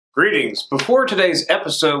Greetings. Before today's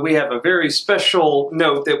episode, we have a very special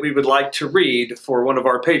note that we would like to read for one of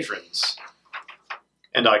our patrons.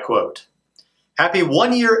 And I quote, "Happy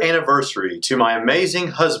 1-year anniversary to my amazing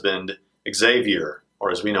husband, Xavier,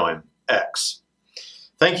 or as we know him, X.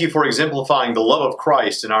 Thank you for exemplifying the love of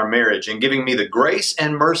Christ in our marriage and giving me the grace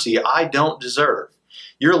and mercy I don't deserve.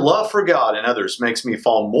 Your love for God and others makes me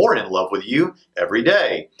fall more in love with you every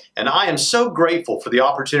day, and I am so grateful for the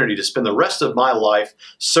opportunity to spend the rest of my life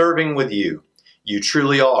serving with you. You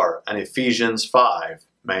truly are an Ephesians 5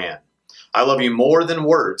 man. I love you more than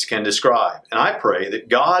words can describe, and I pray that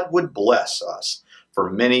God would bless us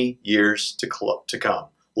for many years to come.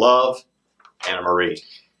 Love, Anna Marie."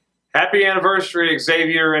 Happy anniversary,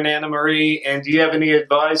 Xavier and Anna Marie. And do you have any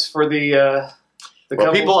advice for the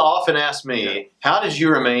couple? People often ask me, how did you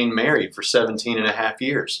remain married for 17 and a half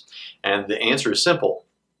years? And the answer is simple: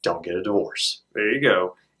 don't get a divorce. There you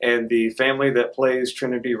go. And the family that plays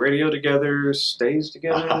Trinity Radio together stays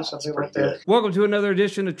together, something like that. Welcome to another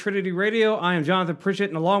edition of Trinity Radio. I am Jonathan Pritchett,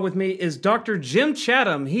 and along with me is Dr. Jim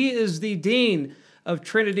Chatham. He is the Dean of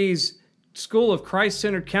Trinity's School of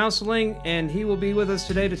Christ-Centered Counseling, and he will be with us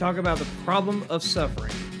today to talk about the problem of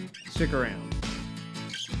suffering. Stick around.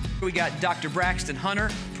 We got Dr. Braxton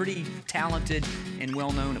Hunter, pretty talented and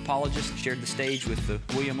well-known apologist, shared the stage with the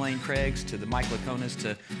William Lane Craigs, to the Mike Laconas,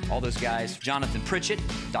 to all those guys. Jonathan Pritchett,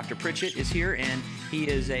 Dr. Pritchett is here, and he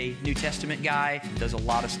is a New Testament guy, does a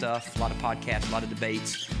lot of stuff, a lot of podcasts, a lot of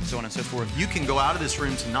debates, so on and so forth. You can go out of this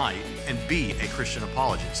room tonight and be a Christian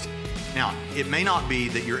apologist. Now, it may not be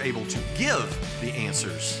that you're able to give the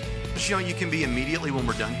answers, but you can be immediately when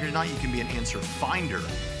we're done here tonight, you can be an answer finder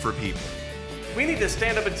for people. We need to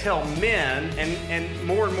stand up and tell men and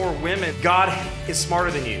more women, God is smarter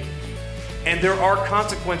than you. And there are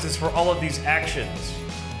consequences for all of these actions.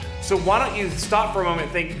 So why don't you stop for a moment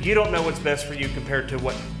and think you don't know what's best for you compared to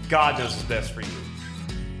what God knows is best for you.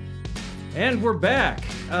 And we're back.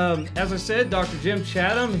 As I said, Dr. Jim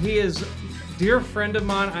Chatham, he is a dear friend of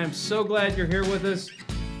mine. I am so glad you're here with us,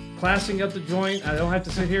 classing up the joint. I don't have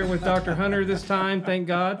to sit here with Dr. Hunter this time, thank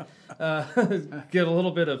God. Get a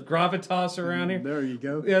little bit of gravitas around here. There you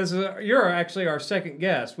go. Yes, you're actually our second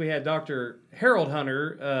guest. We had Dr. Harold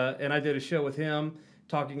Hunter, and I did a show with him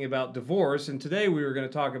talking about divorce, and today we were going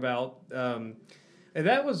to talk about, and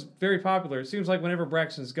that was very popular. It seems like whenever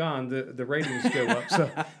Braxton's gone, the ratings go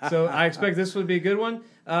up. So I expect this would be a good one.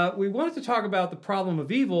 We wanted to talk about the problem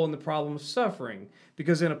of evil and the problem of suffering,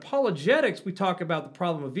 because in apologetics we talk about the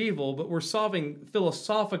problem of evil, but we're solving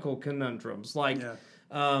philosophical conundrums like... Yeah.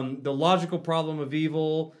 The logical problem of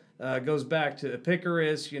evil goes back to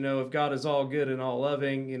Epicurus. If God is all good and all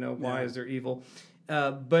loving, why is there evil?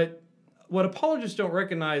 But what apologists don't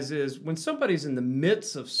recognize is when somebody's in the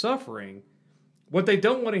midst of suffering, what they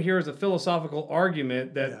don't want to hear is a philosophical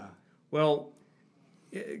argument that,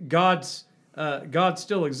 God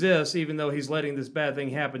still exists even though he's letting this bad thing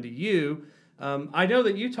happen to you. I know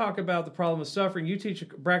that you talk about the problem of suffering.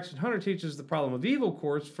 Braxton Hunter teaches the problem of evil, of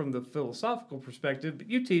course, from the philosophical perspective, but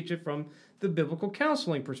you teach it from the biblical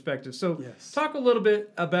counseling perspective. So talk a little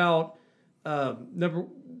bit about,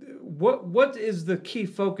 what is the key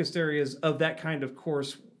focused areas of that kind of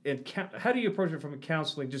course, and how do you approach it from a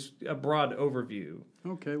counseling, just a broad overview?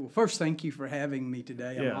 Okay, well, first, thank you for having me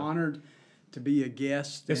today. I'm honored to be a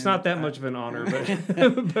guest. It's not that much of an honor,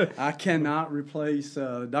 but I cannot replace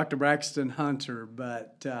Dr. Braxton Hunter,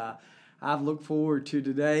 but I've looked forward to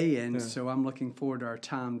today, and so I'm looking forward to our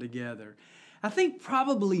time together. I think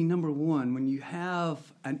probably number one, when you have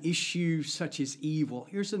an issue such as evil,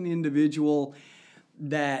 here's an individual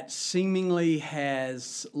that seemingly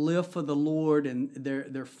has lived for the Lord, and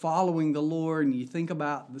they're following the Lord, and you think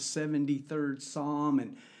about the 73rd Psalm,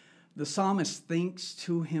 and the psalmist thinks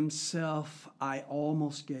to himself, I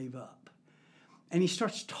almost gave up. And he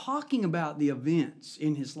starts talking about the events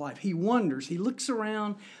in his life. He wonders, he looks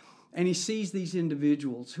around, and he sees these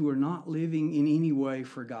individuals who are not living in any way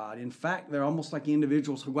for God. In fact, they're almost like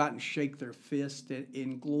individuals who go out and shake their fist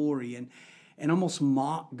in glory and almost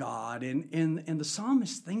mock God. And the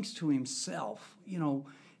psalmist thinks to himself,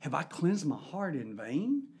 have I cleansed my heart in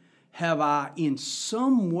vain? Have I in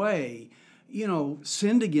some way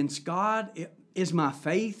sinned against God? Is my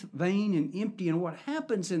faith vain and empty? And what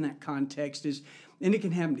happens in that context is, and it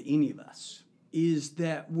can happen to any of us, is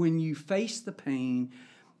that when you face the pain,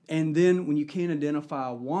 and then when you can't identify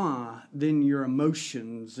why, then your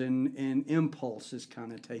emotions and impulses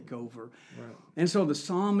kind of take over. Right. And so the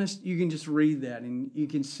psalmist, you can just read that, and you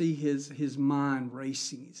can see his mind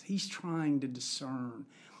racing. He's trying to discern,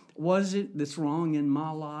 what is it that's wrong in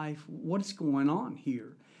my life? What's going on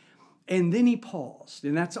here? And then he paused,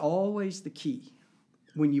 and that's always the key.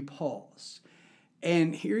 when you pause.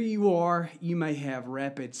 And here you are, you may have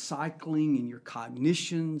rapid cycling in your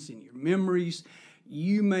cognitions, in your memories.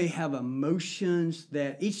 You may have emotions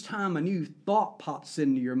that each time a new thought pops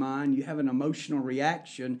into your mind, you have an emotional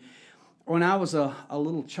reaction. When I was a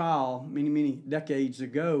little child, many decades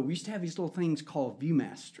ago, we used to have these little things called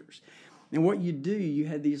Viewmasters. And what you do, you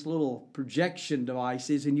had these little projection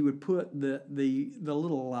devices, and you would put the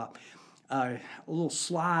little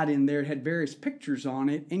slide in there. It had various pictures on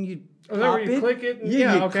it, and you'd where you click it? You'd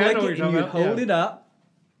okay, I know what you're talking you'd about. hold it up,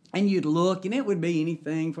 and you'd look, and it would be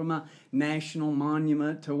anything from a national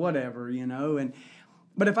monument to whatever,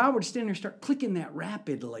 But if I were to stand there and start clicking that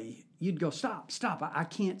rapidly, you'd go, stop, I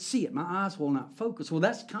can't see it. My eyes will not focus. Well,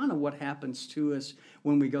 that's kind of what happens to us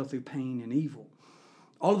when we go through pain and evil.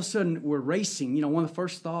 All of a sudden, we're racing. One of the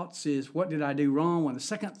first thoughts is, what did I do wrong? One of the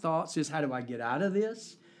second thoughts is, how do I get out of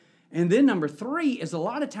this? And then number 3 is a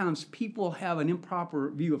lot of times people have an improper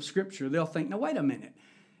view of Scripture. They'll think, now, wait a minute.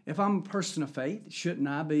 If I'm a person of faith, shouldn't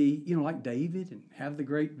I be, like David and have the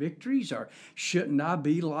great victories? Or shouldn't I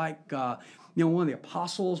be like, one of the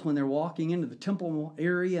apostles when they're walking into the temple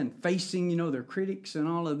area and facing, their critics and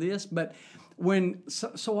all of this? But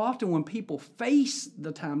so often when people face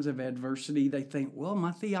the times of adversity, they think, well,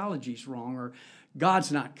 my theology's wrong, or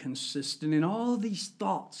God's not consistent. And all of these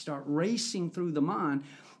thoughts start racing through the mind,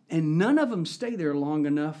 and none of them stay there long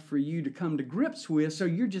enough for you to come to grips with. So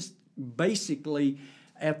you're just basically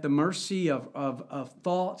at the mercy of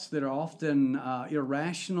thoughts that are often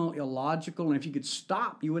irrational, illogical. And if you could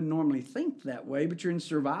stop, you wouldn't normally think that way, but you're in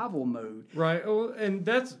survival mode. Right. Oh, and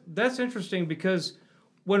that's interesting, because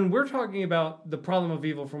when we're talking about the problem of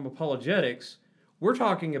evil from apologetics, we're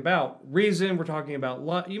talking about reason, we're talking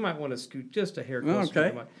about you might want to scoot just a hair closer to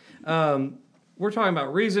the mic. We're talking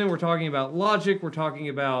about reason, we're talking about logic, we're talking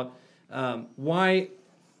about why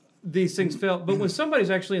these things fail. But when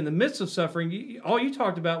somebody's actually in the midst of suffering, all you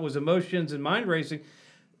talked about was emotions and mind racing.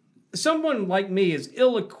 Someone like me is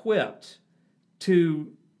ill-equipped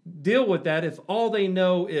to deal with that if all they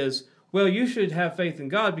know is, well, you should have faith in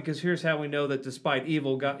God because here's how we know that despite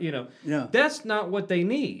evil, God, that's not what they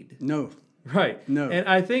need. No. Right. No. And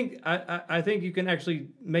I think you can actually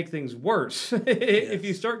make things worse if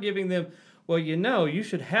you start giving them, well, you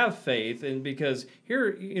should have faith, and because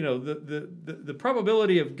here, the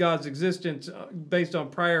probability of God's existence based on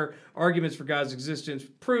prior arguments for God's existence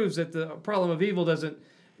proves that the problem of evil doesn't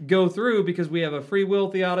go through, because we have a free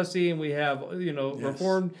will theodicy and we have,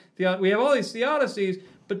 reformed we have all these theodicies,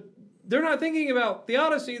 but they're not thinking about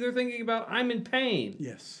theodicy, they're thinking about I'm in pain.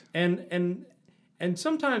 Yes. And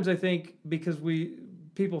sometimes I think because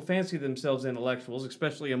people fancy themselves intellectuals,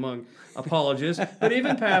 especially among apologists, but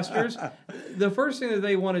even pastors, the first thing that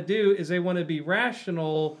they want to do is they want to be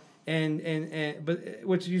rational, but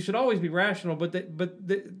which you should always be rational, but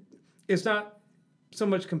it's not so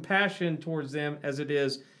much compassion towards them as it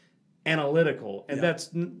is analytical,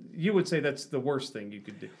 and you would say that's the worst thing you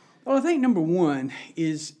could do. Well, I think number one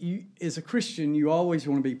is, you, as a Christian, you always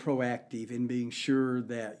want to be proactive in being sure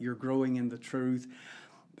that you're growing in the truth.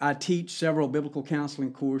 I teach several biblical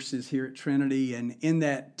counseling courses here at Trinity, and in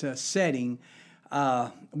that setting,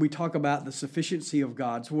 we talk about the sufficiency of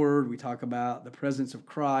God's Word, we talk about the presence of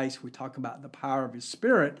Christ, we talk about the power of His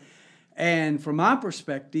Spirit, and from my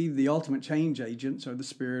perspective, the ultimate change agents are the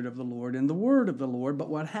Spirit of the Lord and the Word of the Lord. But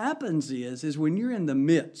what happens is when you're in the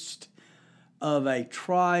midst of a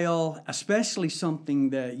trial, especially something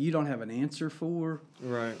that you don't have an answer for,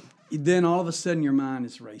 right, then all of a sudden your mind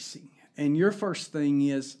is racing. And your first thing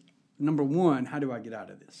is, number one, how do I get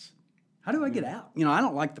out of this? How do I get out? I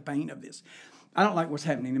don't like the pain of this. I don't like what's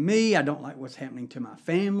happening to me. I don't like what's happening to my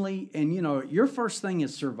family. And, your first thing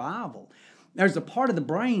is survival. There's a part of the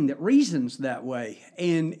brain that reasons that way,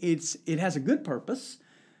 and it has a good purpose.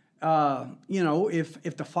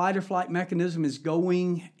 If the fight or flight mechanism is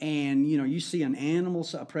going and, you see an animal,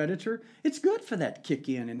 a predator, it's good for that to kick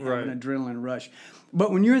in and have an adrenaline rush.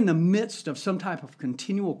 But when you're in the midst of some type of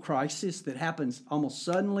continual crisis that happens almost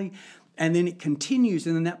suddenly, and then it continues,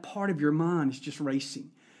 and then that part of your mind is just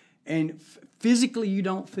racing. And physically you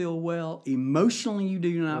don't feel well, emotionally you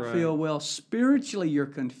do not feel well, spiritually you're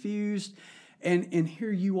confused. And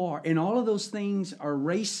here you are, and all of those things are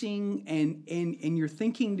racing, and you're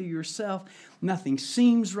thinking to yourself, nothing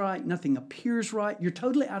seems right, nothing appears right. You're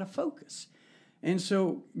totally out of focus. And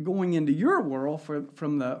so going into your world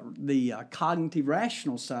from the cognitive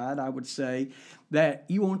rational side, I would say that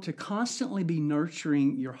you want to constantly be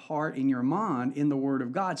nurturing your heart and your mind in the Word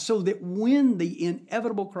of God, so that when the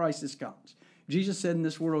inevitable crisis comes, Jesus said in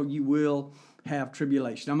this world you will have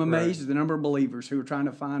tribulation. I'm amazed at the number of believers who are trying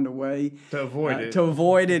to find a way To avoid it. To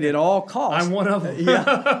avoid it at all costs. I'm one of them. Yeah.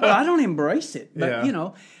 Well, I don't embrace it, but Yeah. you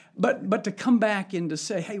know, but to come back and to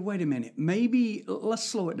say, hey, wait a minute, maybe let's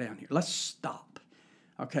slow it down here. Let's stop.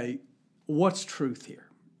 Okay, what's truth here?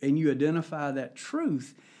 And you identify that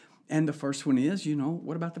truth. And the first one is, you know,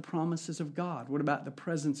 what about the promises of God? What about the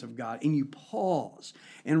presence of God? And you pause.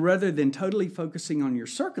 And rather than totally focusing on your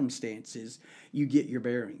circumstances, you get your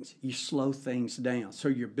bearings. You slow things down. So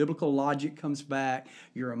your biblical logic comes back.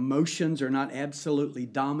 Your emotions are not absolutely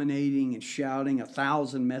dominating and shouting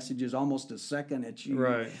 1,000 messages almost a second at you.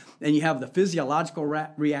 Right. And you have the physiological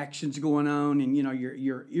reactions going on, and you know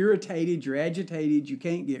you're irritated, you're agitated, you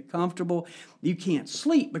can't get comfortable, you can't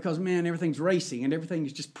sleep because man, everything's racing and everything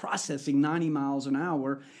is just processing 90 miles an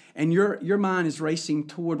hour, and your mind is racing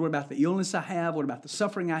toward what about the illness I have, what about the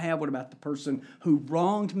suffering I have, what about the person who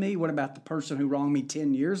wronged me, what about the person who wronged me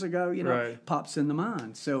 10 years ago, you know, Right. pops in the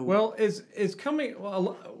mind. So Well, it's coming.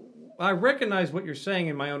 Well, I recognize what you're saying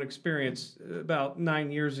in my own experience about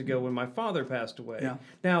 9 years ago when my father passed away. Yeah.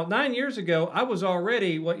 Now, 9 years ago, I was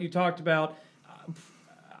already what you talked about.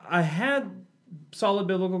 I had solid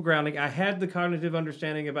biblical grounding. I had the cognitive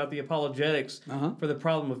understanding about the apologetics for the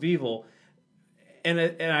problem of evil. And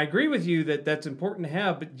I agree with you that that's important to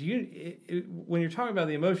have. But when you're talking about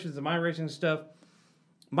the emotions, the mind racing stuff,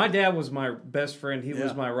 my dad was my best friend. He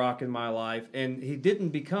was my rock in my life, and he didn't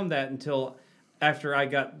become that until after I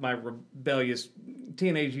got my rebellious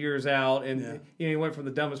teenage years out, and you know, he went from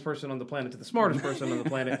the dumbest person on the planet to the smartest person on the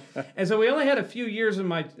planet. And so we only had a few years in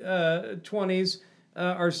my 20s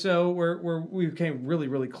or so where we became really,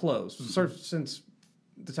 really close, since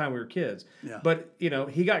the time we were kids. Yeah. But, you know,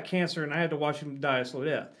 he got cancer, and I had to watch him die a slow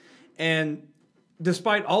death. And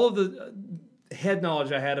despite all of the head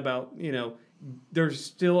knowledge I had about, you know, there's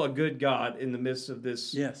still a good God in the midst of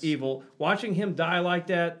this evil. Watching him die like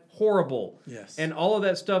that, horrible. Yes. And all of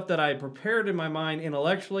that stuff that I had prepared in my mind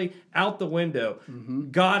intellectually, out the window.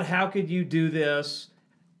 God, how could you do this?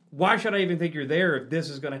 Why should I even think you're there if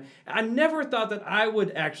this is going to... I never thought that I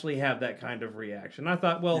would actually have that kind of reaction. I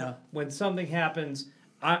thought, well, when something happens,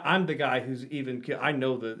 I'm the guy who's even... I'm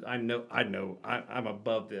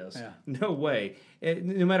above this. Yeah. No way.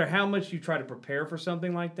 No matter how much you try to prepare for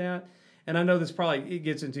something like that, and I know this probably it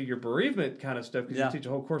gets into your bereavement kind of stuff because you teach a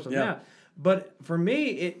whole course on that. But for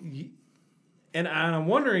me, and I'm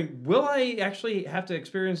wondering, will I actually have to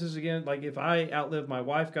experience this again? Like if I outlive my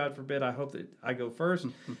wife, God forbid, I hope that I go first.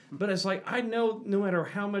 But it's like I know no matter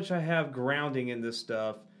how much I have grounding in this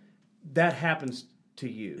stuff, that happens to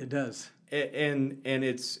you. it does. And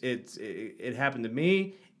it happened to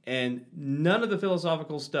me, and none of the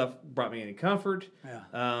philosophical stuff brought me any comfort.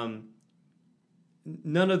 Yeah.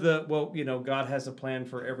 None of the, well, you know, God has a plan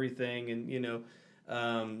for everything, and, you know,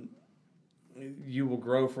 you will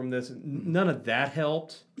grow from this. None of that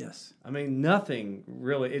helped. Yes. I mean, nothing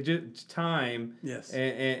really. It's time. Yes.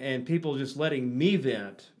 And people just letting me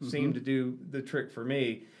vent seemed to do the trick for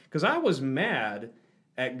me. Because I was mad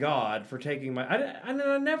at God for taking my... I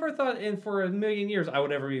never thought for a million years I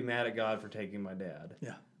would ever be mad at God for taking my dad.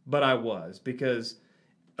 Yeah. But I was, because,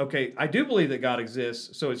 okay, I do believe that God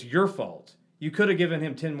exists, so it's your fault. You could have given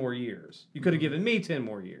him 10 more years. You could have given me 10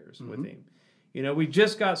 more years with him. You know, we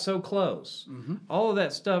just got so close. All of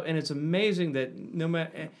that stuff, and it's amazing that no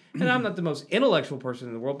matter... And I'm not the most intellectual person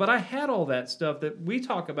in the world, but I had all that stuff that we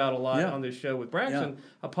talk about a lot on this show with Braxton,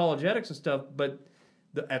 apologetics and stuff, but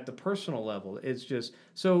at the personal level, it's just...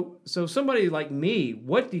 So somebody like me,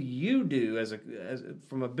 what do you do as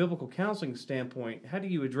from a biblical counseling standpoint? How do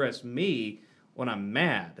you address me when I'm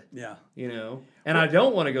mad? Yeah. You know? And I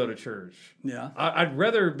don't want to go to church. Yeah. I'd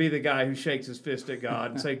rather be the guy who shakes his fist at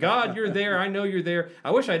God and say, God, you're there. I know you're there.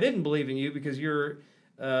 I wish I didn't believe in you because you're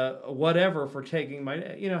whatever for taking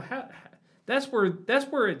my... You know, that's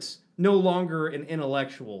where it's no longer an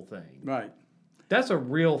intellectual thing. Right. That's a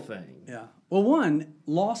real thing. Yeah. Well, one,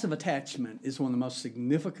 loss of attachment is one of the most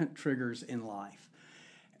significant triggers in life.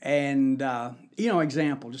 And, you know,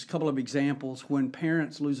 just a couple of examples. When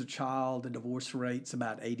parents lose a child, the divorce rate's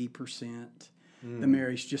about 80%. The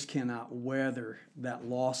marriage just cannot weather that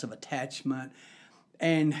loss of attachment.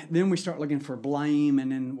 And then we start looking for blame,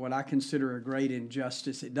 and then what I consider a great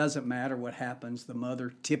injustice. It doesn't matter what happens. The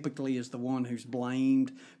mother typically is the one who's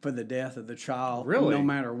blamed for the death of the child. Really? No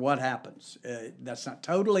matter what happens. That's not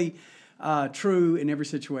totally true in every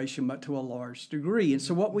situation, but to a large degree. And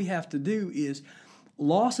so what we have to do is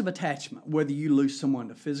loss of attachment, whether you lose someone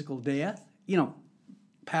to physical death. You know,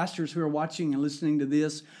 pastors who are watching and listening to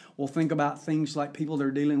this will think about things like people they're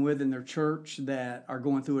dealing with in their church that are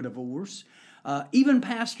going through a divorce. Even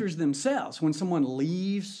pastors themselves, when someone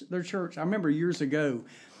leaves their church. I remember years ago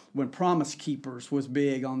when Promise Keepers was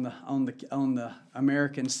big on the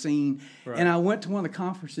American scene, Right. and I went to one of the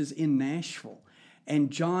conferences in Nashville.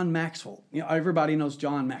 And John Maxwell, everybody knows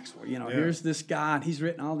John Maxwell. Here's this guy, and he's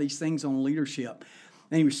written all these things on leadership.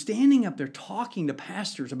 And he was standing up there talking to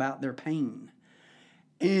pastors about their pain.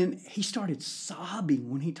 And he started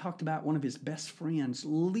sobbing when he talked about one of his best friends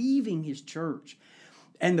leaving his church.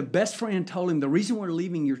 And the best friend told him, the reason we're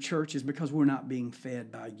leaving your church is because we're not being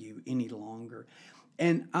fed by you any longer.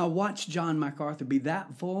 And I watched John MacArthur be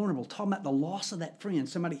that vulnerable, talking about the loss of that friend,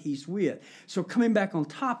 somebody he's with. So coming back on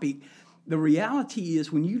topic, the reality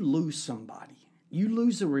is when you lose somebody, you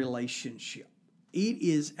lose a relationship. It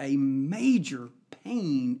is a major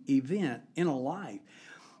pain event in a life.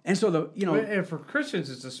 And so and for Christians,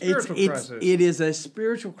 it's a spiritual crisis. It is a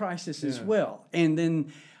spiritual crisis as well. And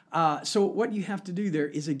then, so what you have to do there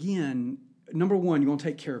is, again, number one, you're going to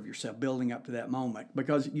take care of yourself building up to that moment,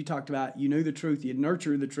 because you talked about you knew the truth, you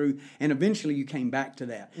nurtured the truth, and eventually you came back to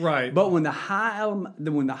that. Right. But when the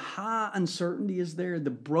high uncertainty is there, the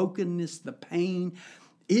brokenness, the pain,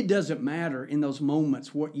 it doesn't matter in those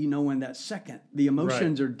moments what you know in that second. The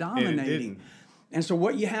emotions are dominating. And so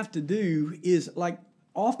what you have to do is, like,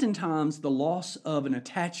 oftentimes the loss of an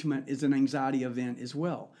attachment is an anxiety event as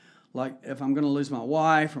well. Like, if I'm going to lose my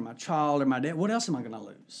wife or my child or my dad, what else am I going to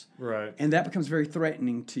lose? Right. And that becomes very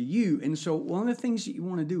threatening to you. And so one of the things that you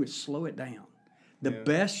want to do is slow it down the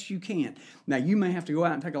best you can. Now, you may have to go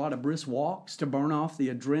out and take a lot of brisk walks to burn off the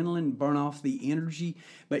adrenaline, burn off the energy,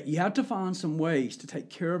 but you have to find some ways to take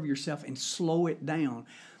care of yourself and slow it down.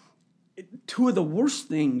 Two of the worst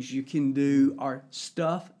things you can do are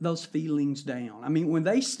stuff those feelings down. I mean, when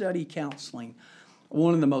they study counseling,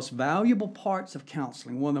 one of the most valuable parts of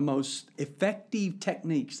counseling, one of the most effective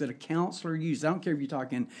techniques that a counselor uses, I don't care if you're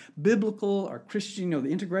talking biblical or Christian, the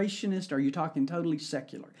integrationist, or you're talking totally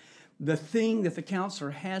secular. The thing that the counselor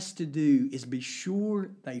has to do is be sure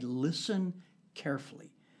they listen carefully.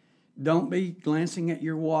 Don't be glancing at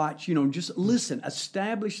your watch. Just listen.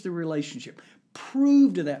 Establish the relationship.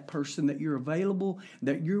 Prove to that person that you're available,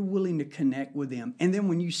 that you're willing to connect with them. And then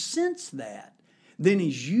when you sense that, then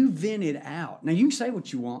as you vent it out, now you can say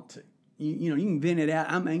what you want to. You can vent it out.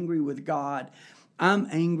 I'm angry with God. I'm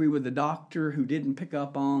angry with the doctor who didn't pick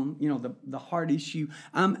up on, the heart issue.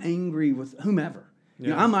 I'm angry with whomever.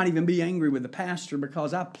 I might even be angry with the pastor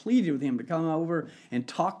because I pleaded with him to come over and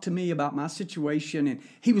talk to me about my situation, and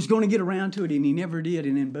he was going to get around to it, and he never did,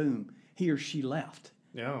 and then boom, he or she left.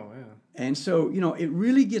 Oh, yeah. And so, it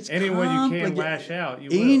really gets Anyway, you can lash out. You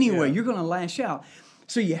will. You're going to lash out.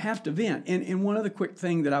 So you have to vent. And one other quick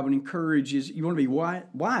thing that I would encourage is you want to be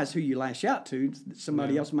wise who you lash out to.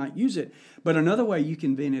 Somebody else might use it. But another way you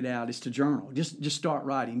can vent it out is to journal. Just start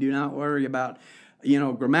writing. Do not worry about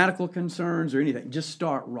grammatical concerns or anything. Just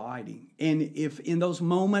start writing. And if in those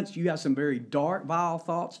moments you have some very dark, vile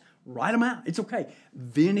thoughts, write them out. It's okay.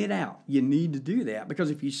 Vent it out. You need to do that,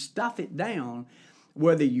 because if you stuff it down,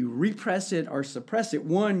 whether you repress it or suppress it,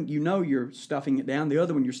 one, you're stuffing it down. The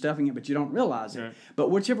other one, you're stuffing it, but you don't realize it. Right.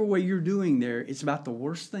 But whichever way you're doing there, it's about the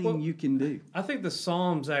worst thing you can do. I think the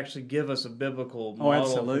Psalms actually give us a biblical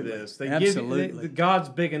model for this. Absolutely. God's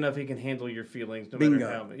big enough; He can handle your feelings, no Bingo.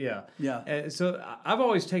 matter how. Yeah. Yeah. And so I've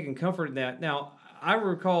always taken comfort in that. Now, I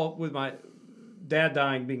recall with my dad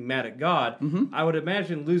dying, being mad at God. Mm-hmm. I would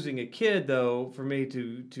imagine losing a kid, though, for me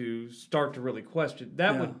to start to really question,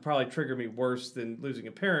 that would probably trigger me worse than losing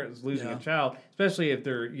a parent, losing a child, especially if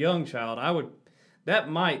they're a young child. That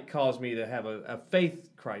might cause me to have a faith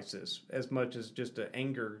crisis as much as just an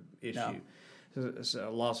anger issue. So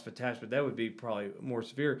a loss of attachment, that would be probably more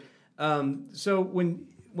severe. So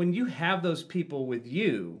when you have those people with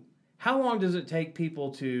you, how long does it take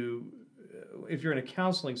people to, if you're in a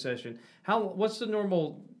counseling session, what's the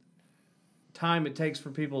normal time it takes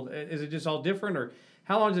for people? Is it just all different, or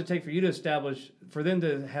how long does it take for them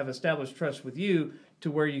to have established trust with you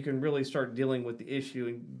to where you can really start dealing with the issue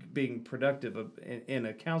and being productive in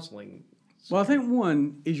a counseling session? Well, I think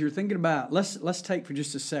one is you're thinking about, let's take for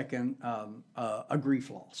just a second a grief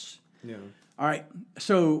loss. Yeah. All right.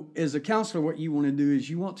 So as a counselor, what you want to do is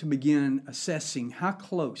you want to begin assessing how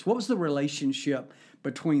close, what was the relationship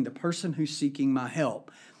between the person who's seeking my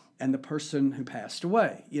help and the person who passed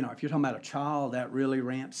away. If you're talking about a child, that really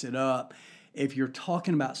ramps it up. If you're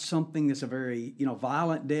talking about something that's a very,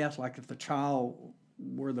 violent death, like if the child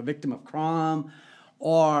were the victim of crime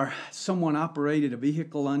or someone operated a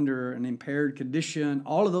vehicle under an impaired condition,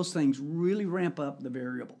 all of those things really ramp up the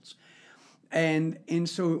variables. And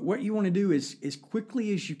so what you want to do is, as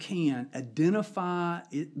quickly as you can, identify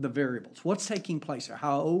the variables. What's taking place there?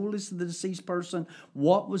 How old is the deceased person?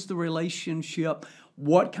 What was the relationship?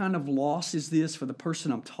 What kind of loss is this for the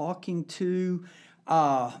person I'm talking to?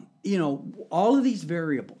 All of these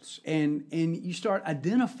variables. And you start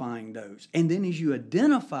identifying those. And then as you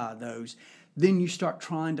identify those, then you start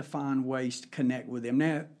trying to find ways to connect with them.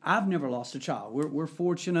 Now, I've never lost a child. We're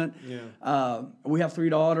fortunate. Yeah. We have 3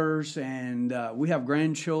 daughters, and we have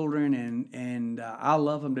grandchildren, and I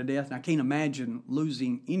love them to death, and I can't imagine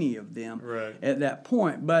losing any of them at that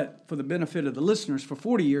point. But for the benefit of the listeners, for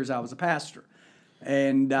 40 years I was a pastor,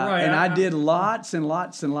 and I did lots and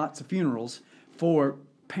lots and lots of funerals for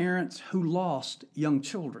parents who lost young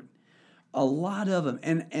children. A lot of them,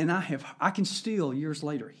 and I can still years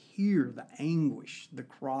later hear the anguish, the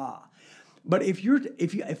cry. But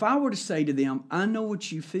if I were to say to them, I know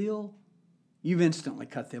what you feel, you've instantly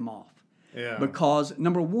cut them off. Yeah. Because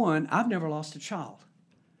number one, I've never lost a child.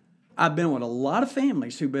 I've been with a lot of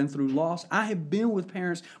families who've been through loss. I have been with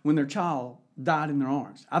parents when their child died in their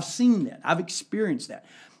arms. I've seen that. I've experienced that.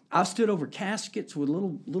 I've stood over caskets with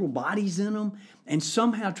little bodies in them and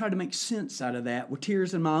somehow tried to make sense out of that with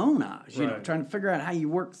tears in my own eyes, trying to figure out how you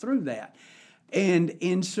work through that.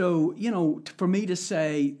 And so, for me to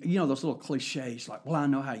say, those little cliches like, well, I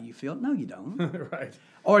know how you feel. No, you don't. Right.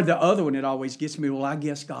 Or the other one that always gets me, well, I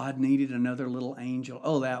guess God needed another little angel.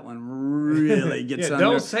 Oh, that one really gets under.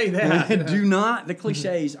 Don't say that. Do not. The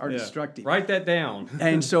cliches are destructive. Write that down.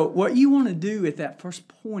 And so what you want to do at that first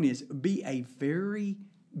point is be a very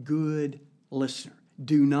good listener.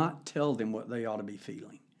 Do not tell them what they ought to be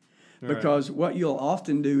feeling. Because what you'll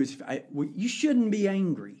often do is, you shouldn't be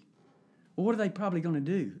angry. Well, what are they probably going to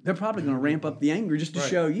do? They're probably going to ramp up the anger just to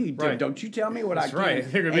show you. Don't you tell me what I can. That's right.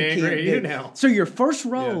 They're going to be angry at you now. So your first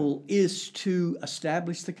role is to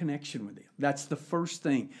establish the connection with them. That's the first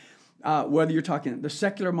thing. Whether you're talking the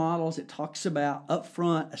secular models, it talks about up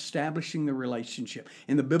front establishing the relationship.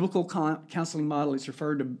 In the biblical counseling model, it's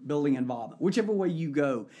referred to building involvement. Whichever way you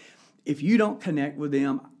go, if you don't connect with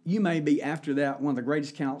them, you may be after that one of the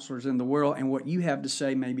greatest counselors in the world, and what you have to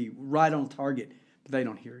say may be right on target, but they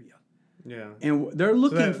don't hear you. Yeah. And they're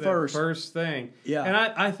looking that first thing. Yeah. And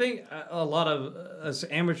I think a lot of us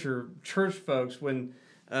amateur church folks, when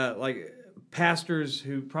like pastors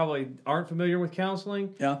who probably aren't familiar with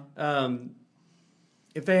counseling,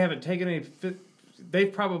 if they haven't taken any,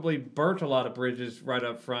 they've probably burnt a lot of bridges right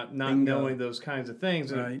up front, not knowing those kinds of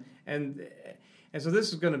things. And so this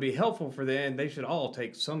is going to be helpful for them. And they should all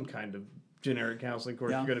take some kind of generic counseling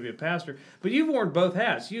course if you're going to be a pastor. But you've worn both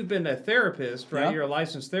hats. You've been a therapist, right? You're a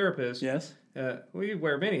licensed therapist. Yes. Well, you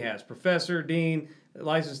wear many hats: professor, dean,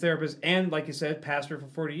 licensed therapist, and, like you said, pastor for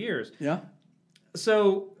 40 years. Yeah.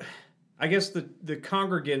 So I guess the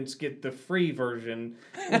congregants get the free version.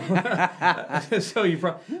 But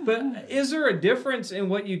is there a difference in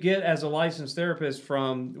what you get as a licensed therapist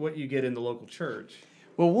from what you get in the local church?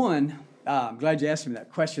 Well, one, I'm glad you asked me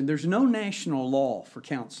that question. There's no national law for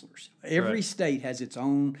counselors. Every state has its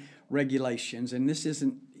own regulations, and this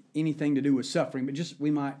isn't anything to do with suffering, but just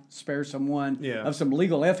we might spare someone of some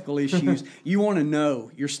legal ethical issues. You want to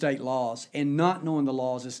know your state laws, and not knowing the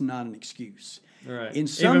laws is not an excuse. Right.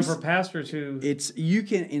 Even for pastors who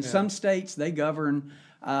some states they govern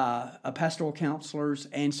pastoral counselors,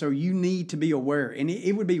 and so you need to be aware. And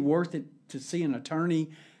it would be worth it to see an attorney,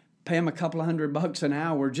 pay them a couple of $100 an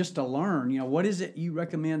hour just to learn, what is it you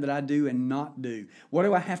recommend that I do and not do? What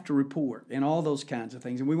do I have to report? And all those kinds of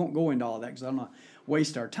things. And we won't go into all that because I don't want to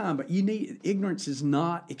waste our time. But ignorance is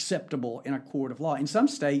not acceptable in a court of law. In some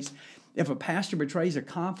states, if a pastor betrays a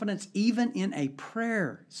confidence, even in a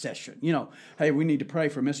prayer session, hey, we need to pray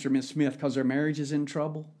for Mr. and Ms. Smith because their marriage is in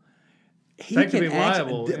trouble. They can be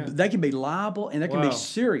liable. They can be liable, and there can be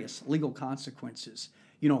serious legal consequences,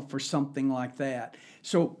 for something like that.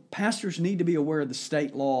 So pastors need to be aware of the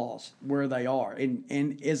state laws where they are. And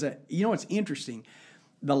it's interesting.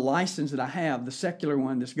 The license that I have, the secular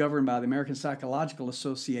one that's governed by the American Psychological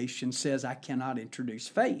Association, says I cannot introduce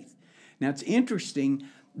faith. Now, it's interesting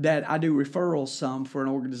that I do referrals some for an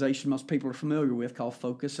organization most people are familiar with called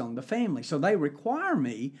Focus on the Family. So they require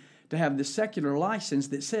me to have this secular license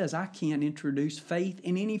that says I can't introduce faith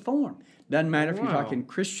in any form. Doesn't matter if you're talking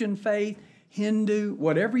Christian faith, Hindu,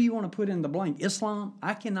 whatever you want to put in the blank, Islam,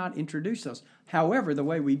 I cannot introduce those. However, the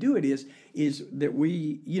way we do it is that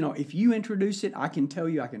we, if you introduce it, I can tell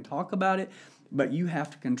you, I can talk about it, but you have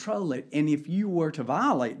to control it. And if you were to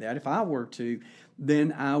violate that, if I were to,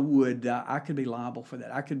 then I could be liable for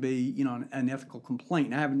that. I could be, an ethical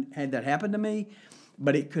complaint. I haven't had that happen to me,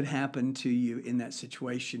 but it could happen to you in that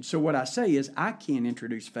situation. So what I say is, I can't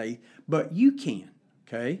introduce faith, but you can.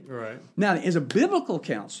 Okay? Right. Now, as a biblical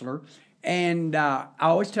counselor, and I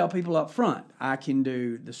always tell people up front, I can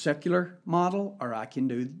do the secular model or I can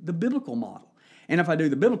do the biblical model. And if I do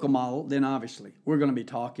the biblical model, then obviously we're going to be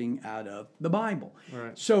talking out of the Bible.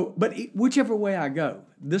 Right. So, but whichever way I go,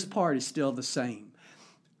 this part is still the same.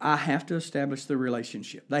 I have to establish the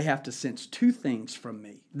relationship. They have to sense two things from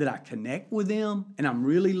me: that I connect with them and I'm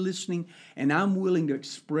really listening and I'm willing to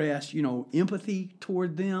express, empathy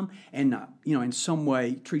toward them and not, in some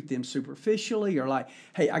way treat them superficially or like,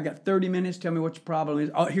 hey, I got 30 minutes, tell me what your problem is.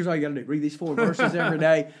 Oh, here's all you got to do. Read these 4 verses every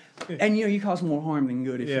day. And, you cause more harm than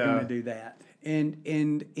good if you're going to do that. And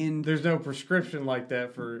there's no prescription like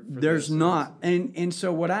that for there's this. not. And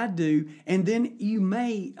so what I do, and then you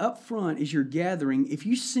may up front as you're gathering, if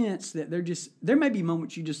you sense that there may be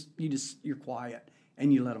moments you're quiet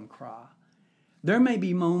and you let them cry. There may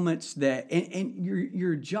be moments that and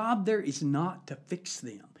your job there is not to fix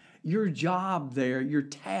them. Your job there, your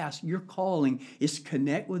task, your calling is to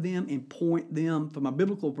connect with them and point them from a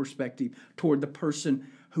biblical perspective toward the person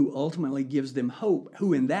who ultimately gives them hope,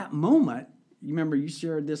 who in that moment, you remember you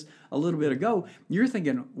shared this a little bit ago, you're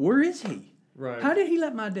thinking, where is he? Right. How did he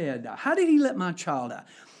let my dad die? How did he let my child die?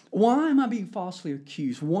 Why am I being falsely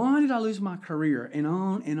accused? Why did I lose my career? And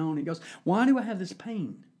on and on it goes. Why do I have this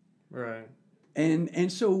pain? Right.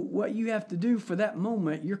 And so what you have to do for that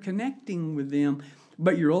moment, you're connecting with them,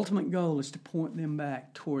 but your ultimate goal is to point them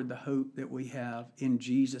back toward the hope that we have in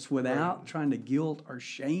Jesus without trying to guilt or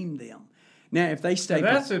shame them. Now, if they stay...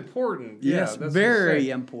 Now, that's important. Yes, that's very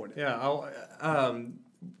important. Yeah,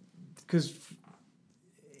 because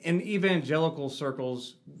in evangelical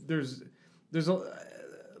circles, there's a...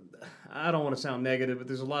 I don't want to sound negative, but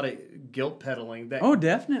there's a lot of guilt peddling that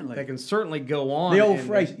definitely that can certainly go on. The old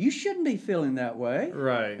phrase, you shouldn't be feeling that way.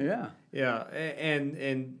 Right. Yeah.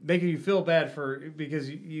 And making you feel bad because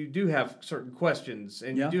you do have certain questions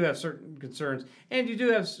and you do have certain concerns and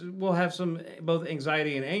you will have some both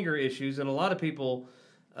anxiety and anger issues, and a lot of people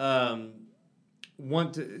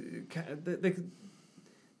want to.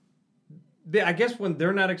 I guess when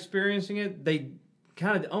they're not experiencing it, they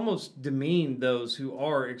kind of almost demean those who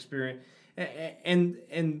are experiencing.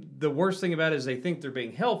 And the worst thing about it is they think they're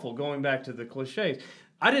being helpful, going back to the cliches.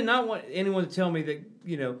 I did not want anyone to tell me that,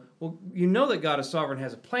 that God is sovereign,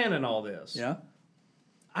 has a plan in all this. Yeah.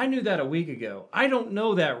 I knew that a week ago. I don't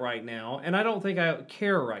know that right now, and I don't think I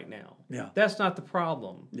care right now. Yeah. That's not the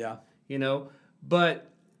problem. Yeah. But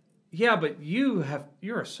you're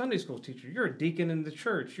a Sunday school teacher. You're a deacon in the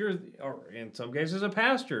church. Or in some cases, a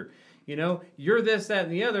pastor. You're this, that,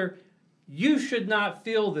 and the other. You should not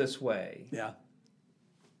feel this way. Yeah.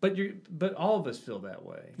 But all of us feel that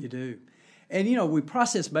way. You do. And, we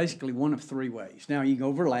process basically one of 3 ways. Now, you can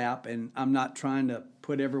overlap, and I'm not trying to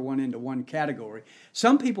put everyone into one category.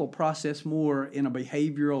 Some people process more in a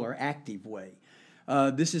behavioral or active way.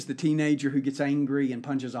 This is the teenager who gets angry and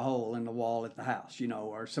punches a hole in the wall at the house,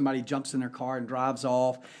 or somebody jumps in their car and drives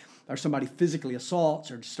off, or somebody physically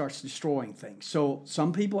assaults or starts destroying things. So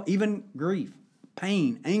some people, even grief,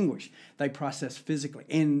 pain, anguish, they process physically.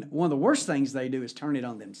 And one of the worst things they do is turn it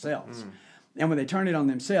on themselves. And when they turn it on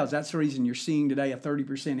themselves, that's the reason you're seeing today a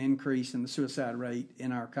 30% increase in the suicide rate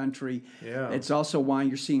in our country. Yeah. It's also why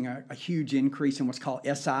you're seeing a huge increase in what's called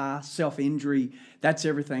SI, self-injury. That's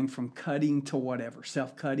everything from cutting to whatever,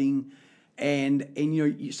 self-cutting. And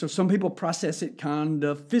so some people process it kind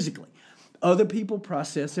of physically. Other people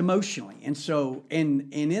process emotionally. And so,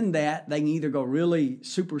 and in that, they can either go really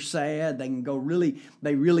super sad, they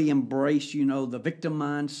really embrace, the victim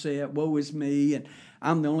mindset, woe is me, and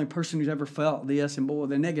I'm the only person who's ever felt this, and boy,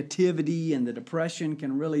 the negativity and the depression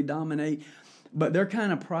can really dominate. But they're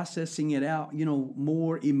kind of processing it out,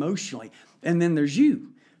 more emotionally. And then there's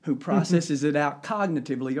you, who processes it out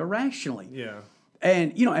cognitively or rationally. Yeah.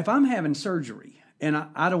 And, if I'm having surgery, and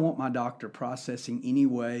I don't want my doctor processing any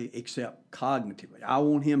way except cognitively. I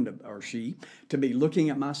want him or she to be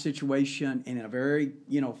looking at my situation in a very,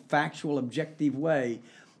 factual, objective way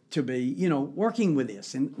to be, working with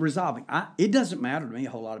this and resolving. It doesn't matter to me a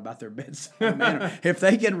whole lot about their bedside manner. If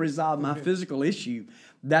they can resolve my physical issue,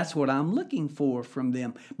 that's what I'm looking for from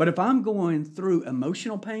them. But if I'm going through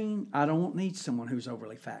emotional pain, I don't need someone who's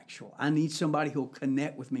overly factual. I need somebody who'll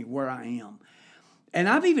connect with me where I am. And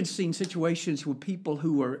I've even seen situations with people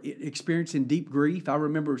who are experiencing deep grief. I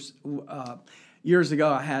remember years ago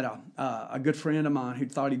I had a good friend of mine who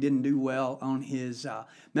thought he didn't do well on his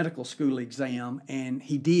medical school exam, and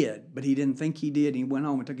he did, but he didn't think he did. And he went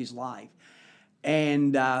home and took his life.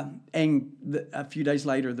 And a few days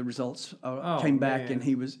later, the results came back, and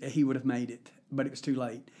he would have made it. but it was too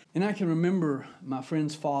late. And I can remember my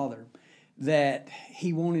friend's father, that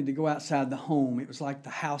he wanted to go outside the home. It was like the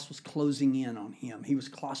house was closing in on him. He was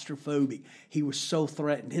claustrophobic. He was so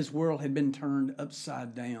threatened. His world had been turned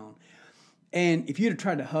upside down. And if you'd have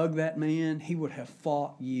tried to hug that man, he would have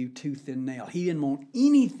fought you tooth and nail. He didn't want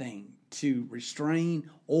anything to restrain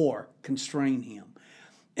or constrain him.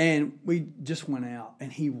 And we just went out,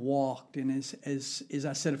 and he walked. And as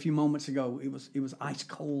I said a few moments ago, it was ice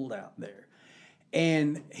cold out there.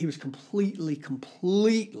 And he was completely,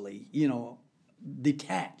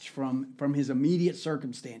 detached from his immediate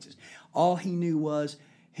circumstances. All he knew was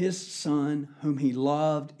his son, whom he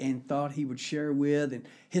loved and thought he would share with, and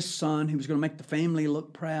his son who was going to make the family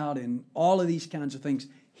look proud, and all of these kinds of things,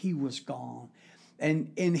 he was gone. And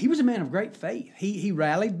he was a man of great faith. He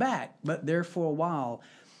rallied back, but there for a while,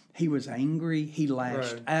 he was angry. He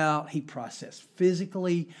lashed out. He processed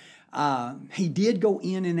physically. He did go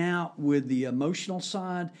in and out with the emotional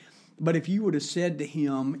side, but if you would have said to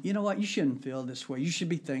him, you know what, you shouldn't feel this way. You should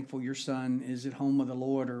be thankful your son is at home with the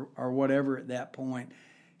Lord or whatever at that point,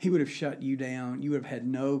 he would have shut you down. You would have had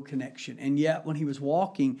no connection. And yet when he was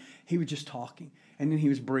walking, he was just talking. And then he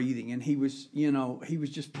was breathing, and he was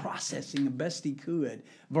just processing the best he could,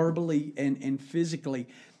 verbally and physically.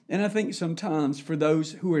 And I think sometimes for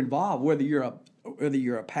those who are involved, whether you're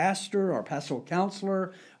a pastor or a pastoral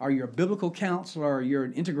counselor, or you're a biblical counselor, or you're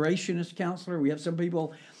an integrationist counselor, we have some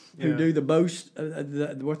people who do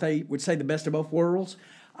what they would say the best of both worlds.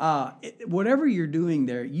 Whatever you're doing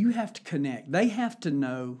there, you have to connect. They have to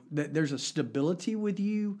know that there's a stability with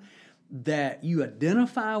you, that you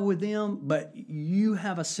identify with them, but you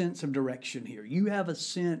have a sense of direction here. You have a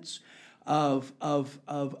sense of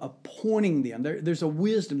pointing them. There's a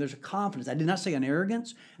wisdom, there's a confidence. I did not say an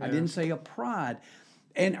arrogance. I didn't say a pride.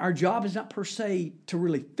 And our job is not per se to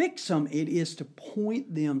really fix them. It is to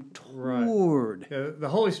point them toward. Yeah, the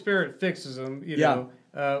Holy Spirit fixes them, you know.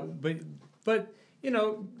 But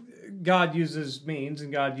God uses means,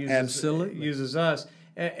 and God uses us.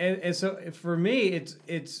 And so for me, it's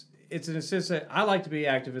in a sense that I like to be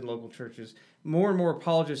active in local churches. More and more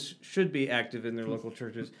apologists should be active in their local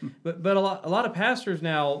churches. But a lot of pastors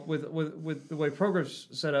now, with the way programs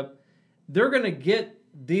set up, they're going to get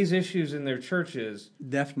these issues in their churches.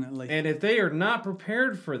 Definitely. And if they are not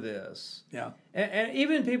prepared for this, and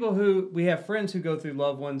even people we have friends who go through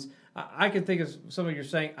loved ones, I can think of some of you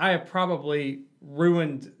saying, I have probably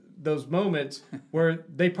ruined those moments where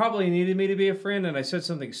they probably needed me to be a friend and I said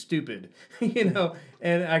something stupid, and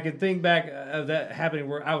I could think back of that happening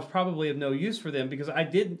where I was probably of no use for them because I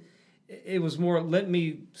didn't. It was more, let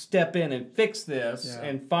me step in and fix this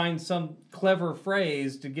and find some clever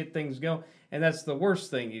phrase to get things going. And that's the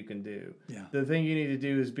worst thing you can do. Yeah. The thing you need to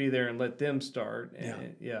do is be there and let them start.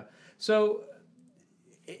 So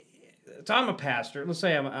I'm a pastor. Let's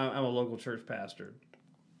say I'm a local church pastor.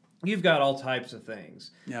 You've got all types of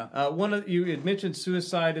things. Yeah. You had mentioned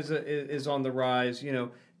suicide is on the rise.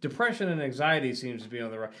 Depression and anxiety seems to be on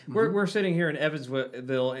the rise. Mm-hmm. We're sitting here in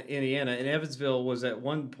Evansville, Indiana, and Evansville was at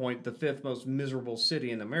one point the 5th most miserable city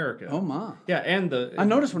in America. Oh my! Yeah, I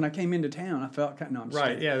noticed when I came into town, I felt I'm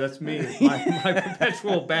right. Yeah, that's me. my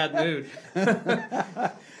perpetual bad mood.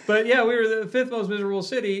 But yeah, we were the 5th most miserable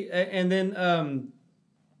city, and then.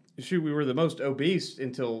 We were the most obese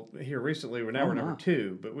until here recently. We're number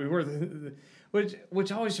 2, but we were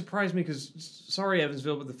which always surprised me because sorry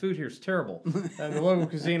Evansville, but the food here is terrible. The local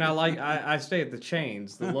cuisine I stay at the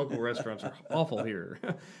chains. The local restaurants are awful here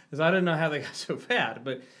because I didn't know how they got so fat.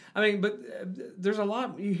 But there's a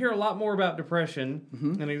lot. You hear a lot more about depression,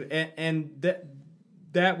 and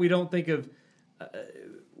that we don't think of.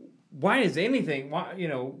 Why is anything? Why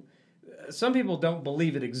some people don't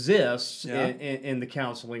believe it exists in the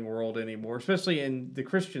counseling world anymore, especially in the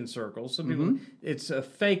Christian circles. Some people, it's a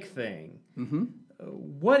fake thing.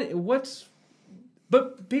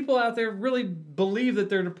 But people out there really believe that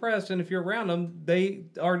they're depressed, and if you're around them, they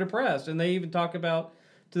are depressed, and they even talk about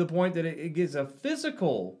to the point that it gives a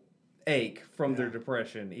physical ache from their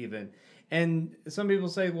depression even. And some people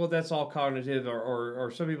say, well, that's all cognitive, or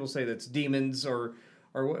some people say that's demons, or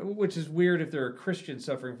which is weird if they're a Christian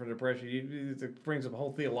suffering from depression. It brings up a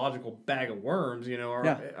whole theological bag of worms,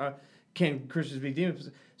 can Christians be demons?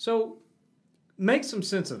 So make some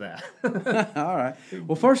sense of that. All right.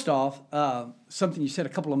 Well, first off, something you said a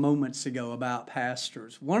couple of moments ago about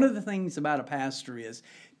pastors. One of the things about a pastor is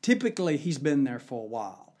typically he's been there for a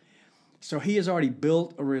while. So he has already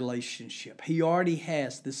built a relationship. He already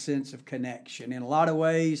has the sense of connection. In a lot of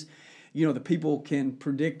ways, the people can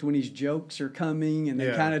predict when his jokes are coming and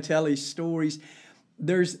they kind of tell his stories.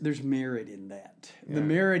 there's merit in that. Yeah. The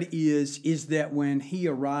merit is that when he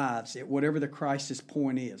arrives at whatever the crisis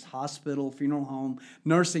point is, hospital, funeral home,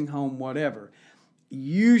 nursing home, whatever,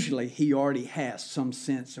 usually he already has some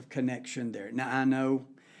sense of connection there. Now, I know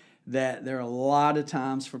that there are a lot of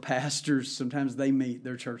times for pastors, sometimes they meet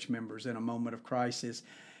their church members in a moment of crisis,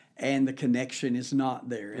 and the connection is not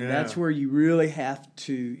there. And that's where you really have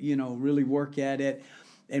to, really work at it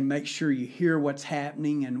and make sure you hear what's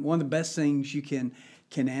happening. And one of the best things you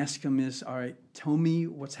can ask them is, all right, tell me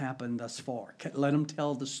what's happened thus far. Let them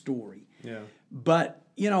tell the story. Yeah. But,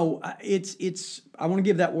 it's I want to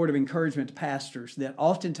give that word of encouragement to pastors that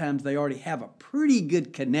oftentimes they already have a pretty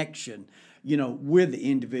good connection, with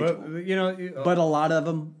the individual. But, but a lot of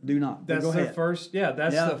them do not. That's Go the ahead. first. Yeah,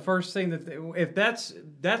 that's the first thing if that's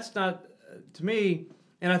not to me.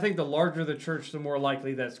 And I think the larger the church, the more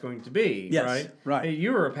likely that's going to be. Yes, Right. right.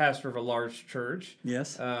 You were a pastor of a large church.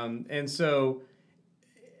 Yes. And so,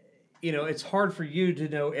 it's hard for you to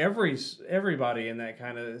know everybody in that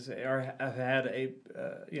kind of or have had a.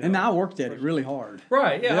 And I worked at it really hard.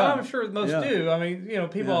 Right. Yeah. Yeah. I'm sure most Yeah. do. I mean,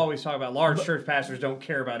 people always talk about large church pastors don't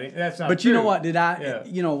care about it. That's not. But true. you know what? Yeah.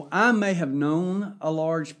 I may have known a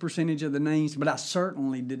large percentage of the names, but I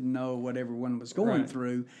certainly didn't know what everyone was going Right.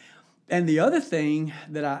 through. And the other thing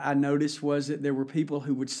that I noticed was that there were people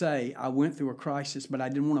who would say, I went through a crisis, but I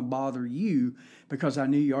didn't want to bother you because I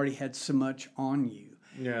knew you already had so much on you.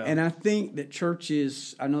 Yeah. And I think that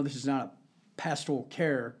churches, I know this is not a pastoral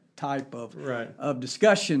care type of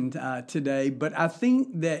discussion today, but I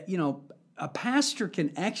think that, a pastor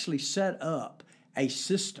can actually set up a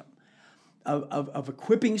system of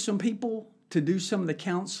equipping some people to do some of the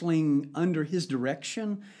counseling under his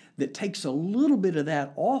direction that takes a little bit of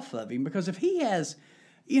that off of him. Because if he has,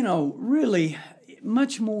 really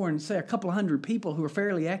much more than, say, a couple of hundred people who are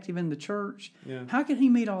fairly active in the church, how can he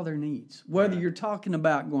meet all their needs? Whether you're talking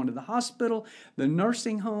about going to the hospital, the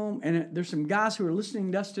nursing home, and there's some guys who are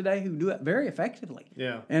listening to us today who do it very effectively.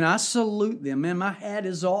 Yeah. And I salute them. Man, my hat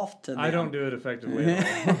is off to them. I don't do it effectively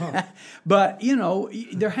at all. But,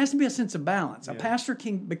 there has to be a sense of balance. A pastor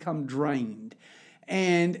can become drained.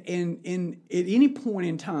 And at any point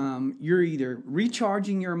in time, you're either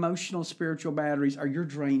recharging your emotional, spiritual batteries or you're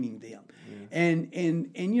draining them. And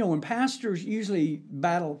when pastors usually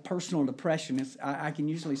battle personal depression, I can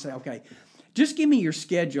usually say, okay, just give me your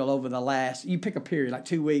schedule over the last, you pick a period, like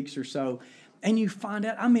 2 weeks or so, and you find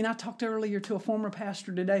out. I mean, I talked earlier to a former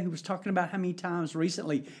pastor today who was talking about how many times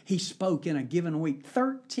recently he spoke in a given week,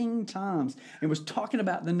 13 times, and was talking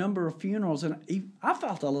about the number of funerals. And I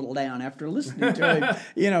felt a little down after listening to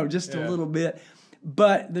him, just a little bit.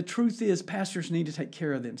 But the truth is, pastors need to take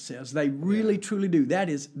care of themselves. They really, truly do.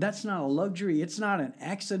 That's not a luxury. It's not an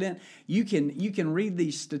accident. You can read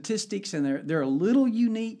these statistics, and they're a little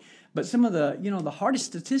unique. But some of the the hardest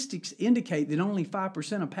statistics indicate that only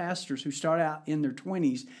 5% of pastors who start out in their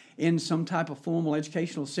 20s in some type of formal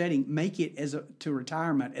educational setting make it to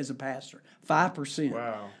retirement as a pastor. 5%.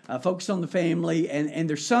 Wow. Focus on the family, and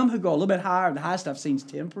there's some who go a little bit higher. The highest I've seen is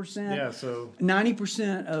 10%. Yeah. So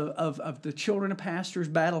 90% of the children of pastors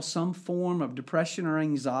battle some form of depression or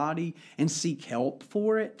anxiety and seek help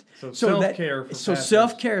for it. So self-care for pastors.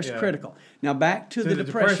 self-care is critical. Now back to the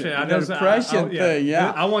depression. I The depression thing,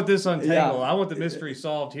 yeah. I want this untangled. Yeah. I want the mystery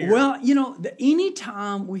solved here. Well, any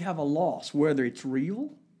time we have a loss, whether it's real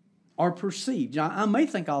or perceived, I may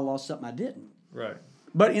think I lost something I didn't. Right.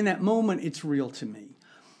 But in that moment, it's real to me.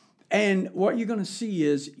 And what you're going to see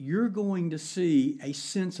is you're going to see a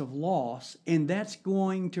sense of loss, and that's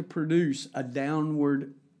going to produce a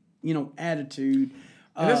downward, attitude.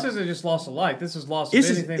 And this isn't just loss of life. This is loss of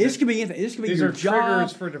anything. This could be anything. This could be These your are job.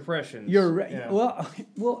 triggers for depression.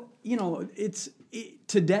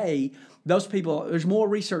 Today, those people, there's more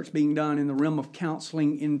research being done in the realm of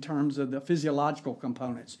counseling in terms of the physiological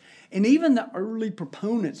components. And even the early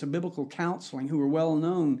proponents of biblical counseling who are well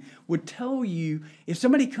known would tell you if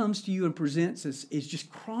somebody comes to you and presents as is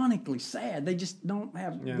just chronically sad, they just don't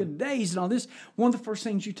have good days and all this, one of the first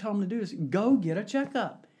things you tell them to do is go get a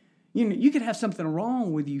checkup. You could have something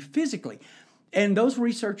wrong with you physically. And those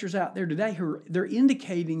researchers out there today, they're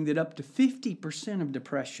indicating that up to 50% of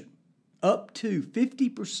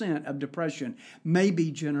depression may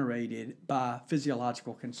be generated by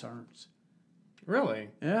physiological concerns. Really?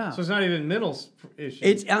 Yeah. So it's not even mental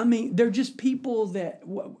issues. They're just people that,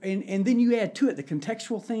 and then you add to it the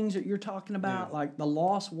contextual things that you're talking about, like the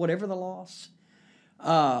loss, whatever the loss.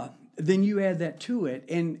 Then you add that to it.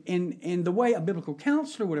 And the way a biblical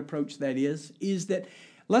counselor would approach that is that,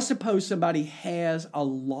 let's suppose somebody has a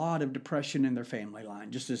lot of depression in their family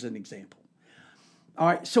line, just as an example. All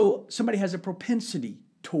right, so somebody has a propensity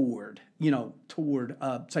toward,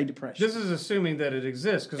 say, depression. This is assuming that it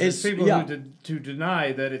exists, because It's- there's people yeah. who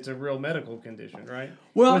deny that it's a real medical condition, right?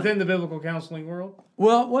 Well- Within the biblical counseling world?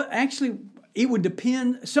 Well, actually, it would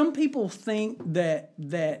depend. Some people think that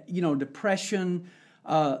depression.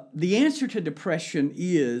 The answer to depression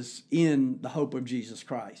is in the hope of Jesus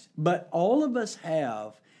Christ. But all of us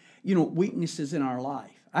have, weaknesses in our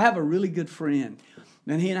life. I have a really good friend,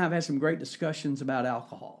 and he and I have had some great discussions about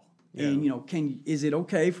alcohol. Yeah. And is it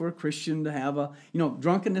okay for a Christian to have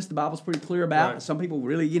drunkenness? The Bible's pretty clear about. Right. Some people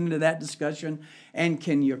really get into that discussion. And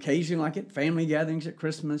can you occasionally, like at family gatherings at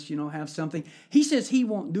Christmas, have something? He says he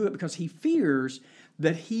won't do it because he fears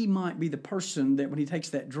that he might be the person that when he takes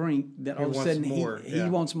that drink, that all of a sudden he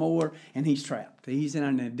wants more, and he's trapped. He's in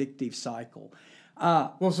an addictive cycle.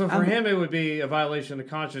 Well, so for him, it would be a violation of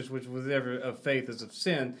conscience, which with every of faith is of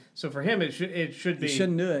sin. So for him, it should be. He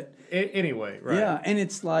shouldn't do it. Anyway, right? Yeah, and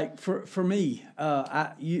it's like for me,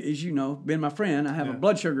 as you know, being my friend, I have a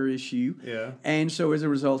blood sugar issue. Yeah. And so as a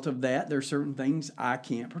result of that, there are certain things I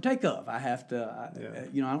can't partake of. I have to, I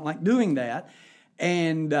don't like doing that.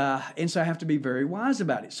 And so I have to be very wise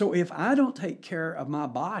about it. So if I don't take care of my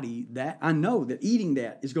body, that I know that eating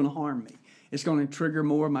that is going to harm me. It's going to trigger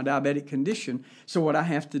more of my diabetic condition. So what I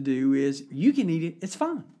have to do is, you can eat it, it's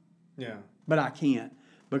fine. Yeah. But I can't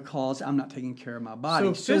because I'm not taking care of my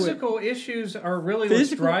body. So physical issues are really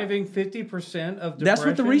what's driving 50% of depression? That's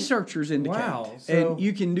what the researchers indicate. Wow. And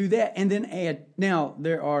you can do that and then add. Now,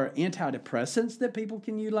 there are antidepressants that people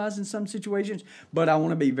can utilize in some situations, but I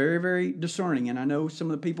want to be very, very discerning. And I know some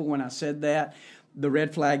of the people, when I said that, the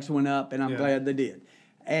red flags went up, and I'm glad they did.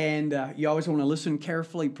 And you always want to listen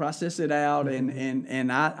carefully, process it out,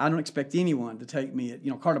 and I don't expect anyone to take me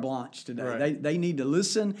at carte blanche today. Right. They need to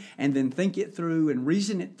listen and then think it through and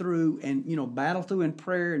reason it through and battle through in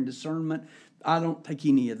prayer and discernment. I don't take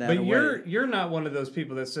any of that away. But you're not one of those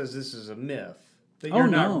people that says this is a myth. That you're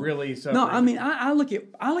not really suffering. No, I mean I look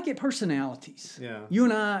at personalities. Yeah. You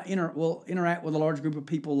and I will interact with a large group of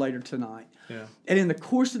people later tonight. Yeah. And in the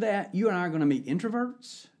course of that, you and I are going to meet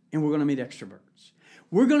introverts and we're going to meet extroverts.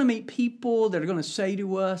 We're going to meet people that are going to say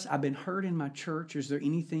to us, I've been hurt in my church. Is there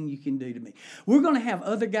anything you can do to me? We're going to have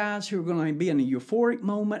other guys who are going to be in a euphoric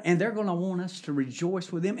moment, and they're going to want us to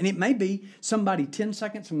rejoice with them. And it may be somebody 10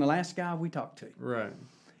 seconds from the last guy we talked to. Right.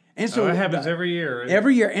 And so it happens every year.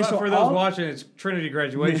 Every year. And but so for those watching, it's Trinity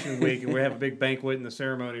graduation week, and we have a big banquet and the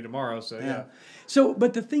ceremony tomorrow. So, yeah. So,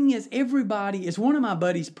 but the thing is, everybody, as one of my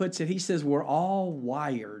buddies puts it, he says, we're all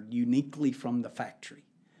wired uniquely from the factory.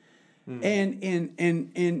 And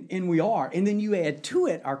we are. And then you add to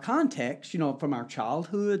it our context, from our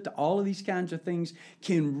childhood to all of these kinds of things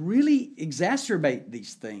can really exacerbate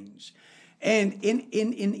these things. And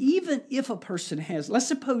even if a person has, let's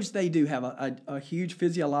suppose they do have a huge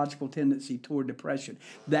physiological tendency toward depression,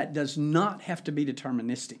 that does not have to be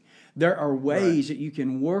deterministic. There are ways that you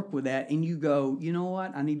can work with that, and you go, you know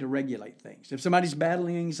what, I need to regulate things. If somebody's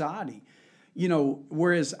battling anxiety,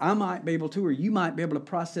 whereas I might be able to, or you might be able to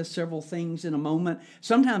process several things in a moment.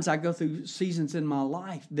 Sometimes I go through seasons in my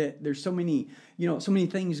life that there's so many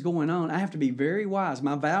things going on. I have to be very wise.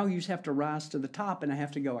 My values have to rise to the top, and I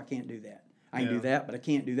have to go, I can't do that. I can do that, but I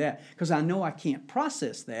can't do that because I know I can't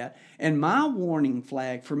process that. And my warning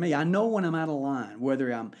flag for me, I know when I'm out of line,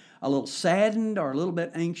 whether I'm a little saddened or a little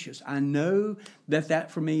bit anxious, I know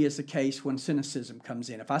that for me is the case when cynicism comes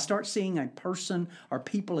in. If I start seeing a person or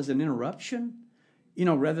people as an interruption,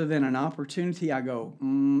 rather than an opportunity, I go,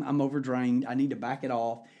 I'm overdrained. I need to back it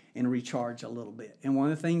off and recharge a little bit. And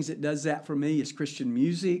one of the things that does that for me is Christian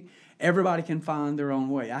music. Everybody can find their own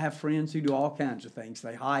way. I have friends who do all kinds of things.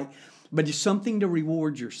 They hike. But it's something to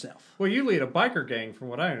reward yourself. Well, you lead a biker gang, from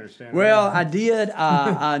what I understand. Well, I did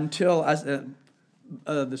until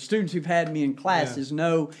the students who've had me in classes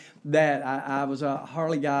know that I was a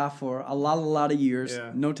Harley guy for a lot of years.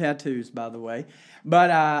 Yeah. No tattoos, by the way.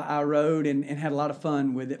 But I rode and had a lot of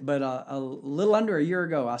fun with it. But a little under a year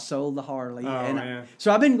ago, I sold the Harley.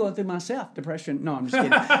 So I've been going through myself depression. No, I'm just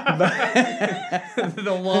kidding.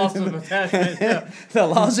 The loss of attachment. Yeah. The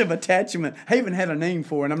loss of attachment. I even had a name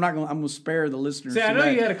for it. I'm going to spare the listeners. See, I know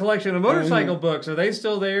you had a collection of motorcycle books. Are they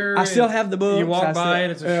still there? I still have the books. You walk by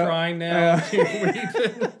and it's a shrine now.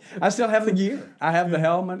 I still have the gear. I have the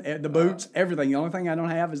helmet, the boots, everything. The only thing I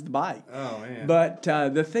don't have is the bike. Oh, man. But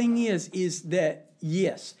the thing is that,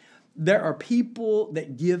 yes, there are people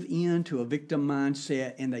that give in to a victim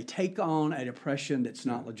mindset and they take on a depression that's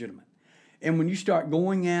not legitimate. And when you start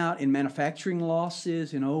going out and manufacturing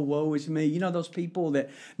losses and, oh, woe is me, you know those people that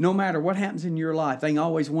no matter what happens in your life, they can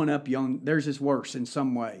always one-up you on theirs is worse in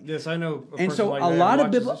some way. Yes, I know. And so a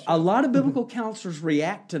lot of biblical counselors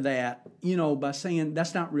react to that, you know, by saying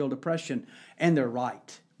that's not real depression, and they're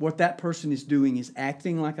right. What that person is doing is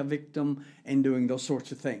acting like a victim and doing those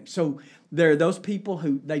sorts of things. So there are those people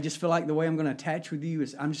who they just feel like the way I'm going to attach with you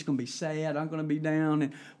is I'm just going to be sad, I'm going to be down,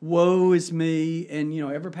 and woe is me. And, you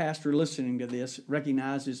know, every pastor listening to this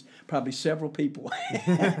recognizes probably several people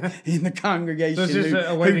in the congregation. So it's just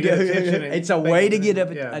a way to get attention. It's a way to get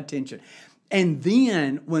attention. And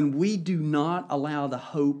then when we do not allow the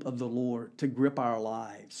hope of the Lord to grip our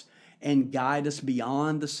lives and guide us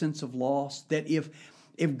beyond the sense of loss, that if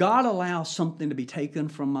God allows something to be taken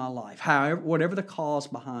from my life, however, whatever the cause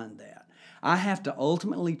behind that, I have to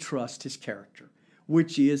ultimately trust His character,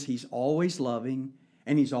 which is He's always loving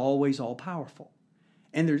and He's always all-powerful.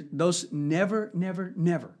 And those never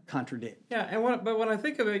contradict. Yeah, but when I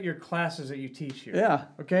think about your classes that you teach here, yeah,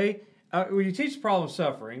 okay, well, you teach problem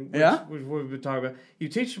suffering, which we've been talking about. You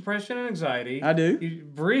teach depression and anxiety. I do.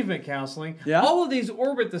 Bereavement counseling. Yeah. All of these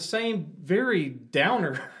orbit the same very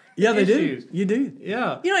downer. Yeah, they issues. do. You do.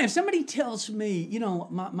 Yeah. You know, if somebody tells me, you know,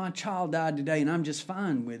 my child died today and I'm just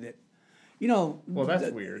fine with it, you know. Well,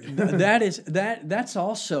 that's weird. That's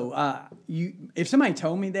also if somebody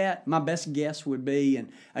told me that, my best guess would be,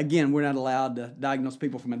 and again, we're not allowed to diagnose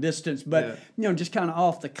people from a distance, but you know, just kind of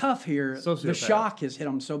off the cuff here, the shock has hit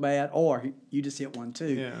them so bad, or you just hit one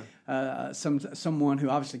too. Yeah. Someone who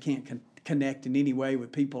obviously can't connect in any way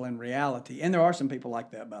with people in reality, and there are some people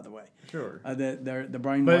like that, by the way. Sure. The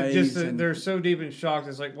brain but waves. But they're so deep in shock,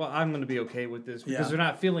 it's like, well, I'm going to be okay with this because they're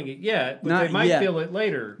not feeling it yet, but they might feel it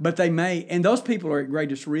later. But they may, and those people are at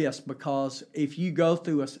greatest risk because if you go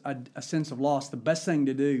through a sense of loss, the best thing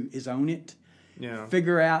to do is own it. Yeah.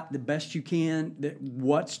 Figure out the best you can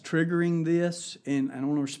what's triggering this, and I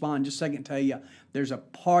want to respond in just a second. Tell you, there's a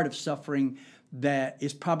part of suffering that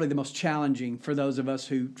is probably the most challenging for those of us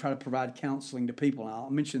who try to provide counseling to people. And I'll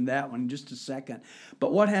mention that one in just a second.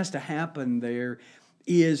 But what has to happen there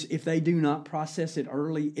is if they do not process it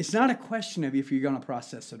early, it's not a question of if you're going to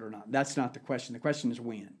process it or not. That's not the question. The question is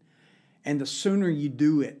when. And the sooner you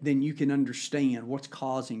do it, then you can understand what's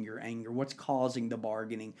causing your anger, what's causing the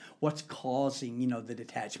bargaining, what's causing, you know, the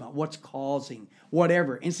detachment, what's causing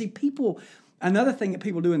whatever. And see, another thing that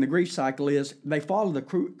people do in the grief cycle is they follow the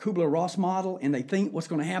Kubler-Ross model and they think what's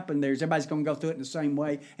going to happen there is everybody's going to go through it in the same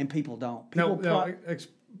way, and people don't. People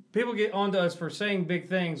get onto us for saying big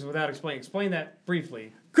things without explaining. Explain that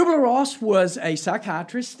briefly. Kubler-Ross was a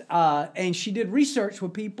psychiatrist, and she did research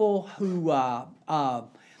with people who were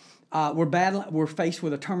faced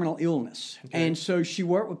with a terminal illness. Okay. And so she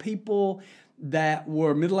worked with people that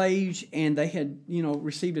were middle-aged and they had, you know,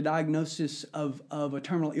 received a diagnosis of a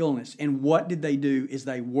terminal illness. And what did they do is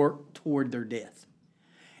they worked toward their death.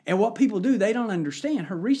 And what people do, they don't understand.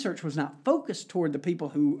 Her research was not focused toward the people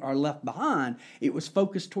who are left behind. It was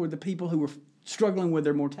focused toward the people who were struggling with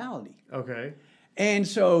their mortality. Okay. And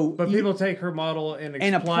so... But people take her model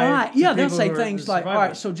and apply it. Yeah, they'll say things like, all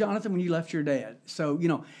right, so Jonathan, when you left your dad, so, you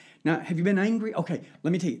know... Now, have you been angry? Okay,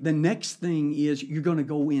 let me tell you. The next thing is you're going to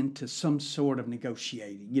go into some sort of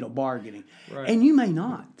negotiating, you know, bargaining. Right. And you may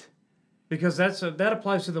not. Because that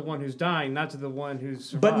applies to the one who's dying, not to the one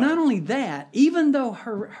who's survived. But not only that, even though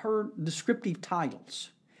her descriptive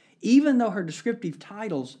titles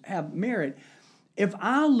have merit, if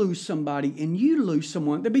I lose somebody and you lose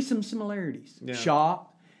someone, there'll be some similarities. Yeah.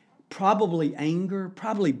 Shock, probably anger,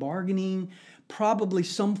 probably bargaining, probably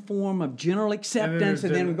some form of general acceptance,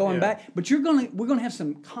 and then we're going back. But we're gonna have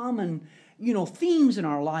some common, you know, themes in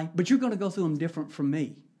our life, but you're gonna go through them different from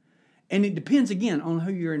me. And it depends again on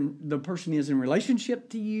who the person is in relationship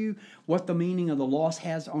to you, what the meaning of the loss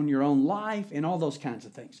has on your own life, and all those kinds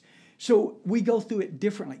of things. So we go through it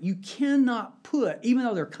differently. You cannot put, even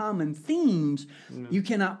though they're common themes, you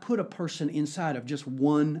cannot put a person inside of just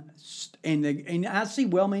one. And I see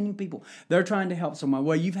well-meaning people. They're trying to help someone.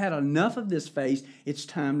 Well, you've had enough of this phase. It's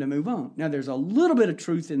time to move on. Now, there's a little bit of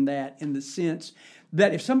truth in that, in the sense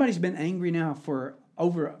that if somebody's been angry now for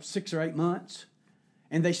over 6 or 8 months,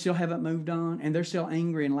 and they still haven't moved on, and they're still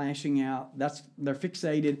angry and lashing out, they're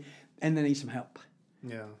fixated, and they need some help.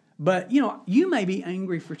 Yeah. But, you know, you may be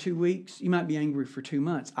angry for 2 weeks. You might be angry for 2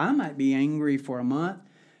 months. I might be angry for a month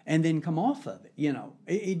and then come off of it. You know,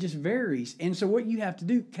 it just varies. And so what you have to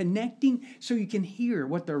do, connecting so you can hear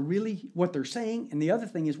what they're saying. And the other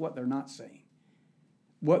thing is what they're not saying,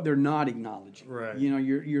 what they're not acknowledging. Right. You know,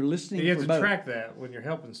 you're listening. You have to track that when you're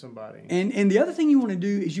helping somebody. And the other thing you want to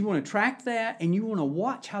do is you want to track that, and you want to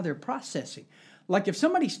watch how they're processing. Like if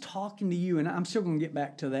somebody's talking to you, and I'm still going to get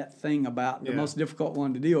back to that thing about the most difficult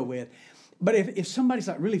one to deal with, but if somebody's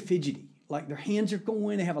like really fidgety, like their hands are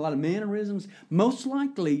going, they have a lot of mannerisms, most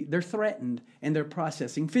likely they're threatened and they're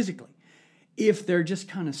processing physically. If they're just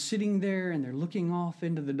kind of sitting there and they're looking off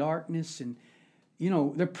into the darkness and,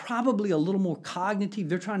 they're probably a little more cognitive.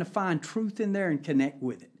 They're trying to find truth in there and connect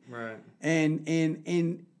with it. Right. And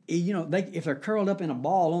if they're curled up in a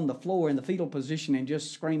ball on the floor in the fetal position and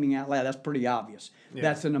just screaming out loud, that's pretty obvious. Yeah.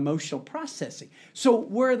 That's an emotional processing. So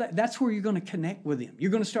that's where you're going to connect with them.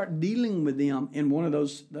 You're going to start dealing with them in one of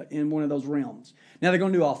those realms. Now they're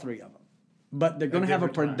going to do all three of them, but they're going to have a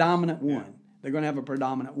predominant one. Yeah. They're going to have a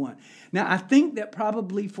predominant one. Now, I think that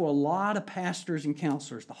probably for a lot of pastors and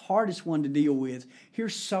counselors, the hardest one to deal with,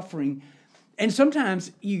 here's suffering. And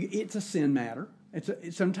sometimes it's a sin matter.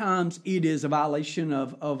 Sometimes it is a violation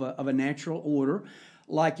of a natural order,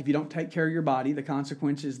 like if you don't take care of your body, the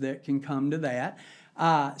consequences that can come to that.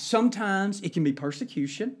 Sometimes it can be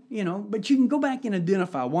persecution, but you can go back and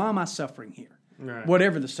identify, why am I suffering here? Right.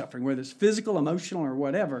 Whatever the suffering, whether it's physical, emotional, or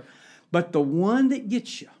whatever. But the one that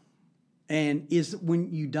gets you, and is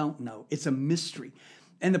when you don't know. It's a mystery.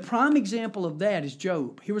 And the prime example of that is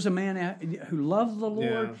Job. He was a man who loved the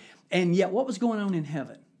Lord, and yet what was going on in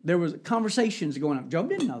heaven? There was conversations going on. Job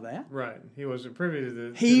didn't know that. Right. He wasn't privy to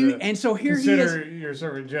the... And so here he is. Consider your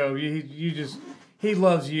servant Job. He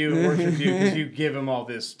loves you and worships you because you give him all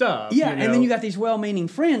this stuff. Yeah, and then you got these well-meaning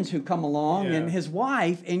friends who come along, and his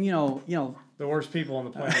wife, and the worst people on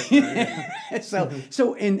the planet. Right?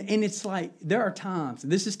 so it's like, there are times,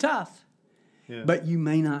 this is tough, but you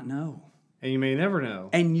may not know. And you may never know.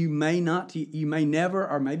 And you may never,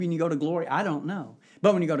 or maybe when you go to glory, I don't know.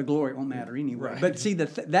 But when you go to glory, it won't matter anyway. Right. But see,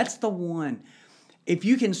 that's the one. If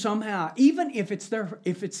you can somehow, even if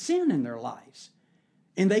it's sin in their lives,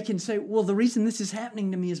 and they can say, well, the reason this is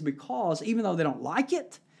happening to me is because, even though they don't like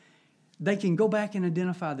it, they can go back and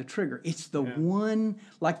identify the trigger. It's the one,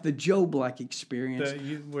 like the Job-like experience.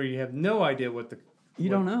 Where you have no idea what you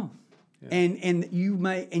don't know. Yeah. And you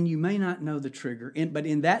may not know the trigger, but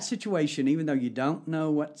in that situation, even though you don't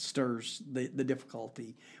know what stirs the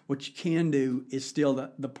difficulty, what you can do is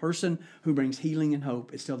still the person who brings healing and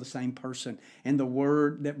hope is still the same person, and the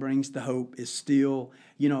word that brings the hope is still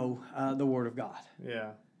the word of God.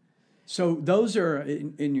 Yeah. So those are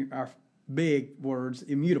our big words,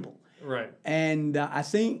 immutable. Right. And I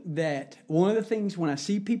think that one of the things when I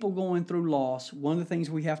see people going through loss, one of the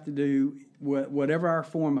things we have to do, whatever our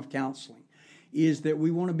form of counseling, is that we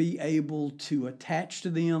want to be able to attach to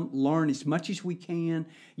them, learn as much as we can.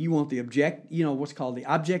 You want the what's called the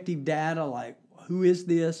objective data, like who is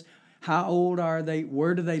this, how old are they,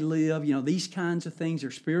 where do they live, these kinds of things, their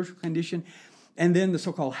spiritual condition. And then the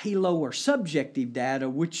so-called halo or subjective data,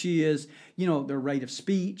 which is, their rate of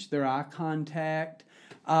speech, their eye contact,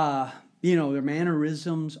 their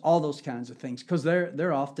mannerisms, all those kinds of things, because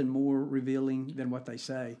they're often more revealing than what they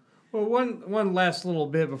say. Well, one last little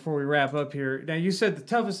bit before we wrap up here. Now, you said the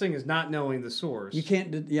toughest thing is not knowing the source. You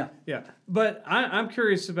can't, yeah. But I'm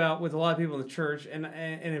curious about, with a lot of people in the church, and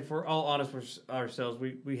if we're all honest with ourselves,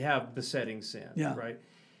 we have besetting sin, right?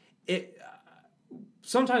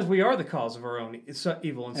 Sometimes we are the cause of our own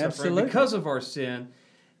evil and suffering. Absolutely. Because of our sin.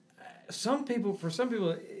 For some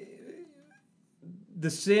people, the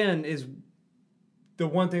sin is the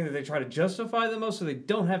one thing that they try to justify the most, so they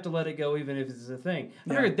don't have to let it go, even if it's a thing.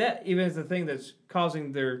 I figured that even if it's the thing that's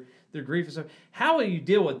causing their grief and stuff. How will you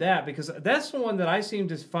deal with that? Because that's the one that I seem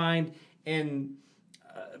to find in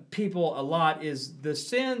people a lot, is the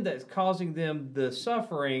sin that's causing them the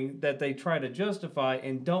suffering that they try to justify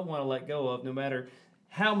and don't want to let go of, no matter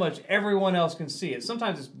how much everyone else can see it.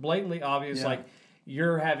 Sometimes it's blatantly obvious, like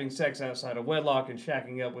you're having sex outside of wedlock and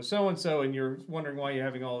shacking up with so-and-so, and you're wondering why you're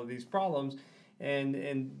having all of these problems. And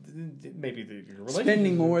maybe your relationship,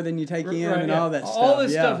 spending more than you take in, and all that stuff. All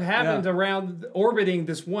this stuff happens around orbiting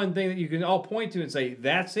this one thing that you can all point to and say,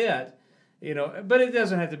 that's it. But it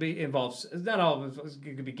doesn't have to be involved. Not all of it.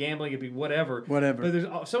 It could be gambling. It could be whatever. But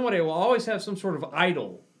there's somebody will always have some sort of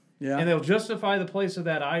idol. Yeah. And they'll justify the place of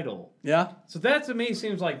that idol. Yeah. So that to me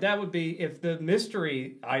seems like that would be, if the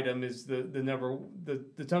mystery item is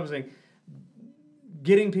the toughest thing,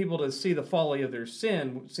 getting people to see the folly of their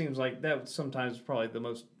sin seems like that sometimes probably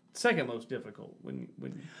the second most difficult when.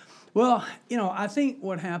 Well, I think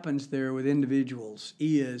what happens there with individuals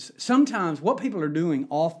is sometimes what people are doing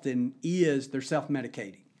often is they're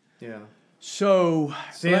self-medicating. Yeah. So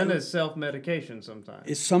sin is self-medication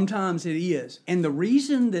sometimes. Sometimes it is. And the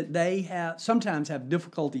reason that they sometimes have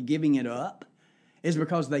difficulty giving it up is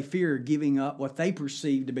because they fear giving up what they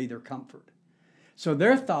perceive to be their comfort. So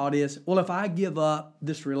their thought is, well, if I give up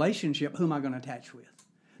this relationship, who am I going to attach with?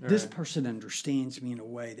 This person understands me in a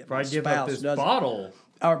way that If my I give up spouse this doesn't. bottle,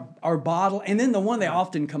 Our bottle. And then the one they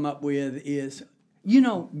often come up with is,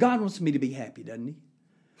 God wants me to be happy, doesn't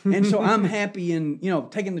he? And so I'm happy in,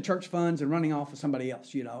 taking the church funds and running off with somebody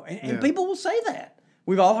else, And people will say that.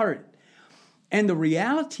 We've all heard it. And the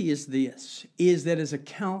reality is this, is that as a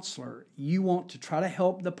counselor, you want to try to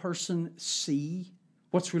help the person see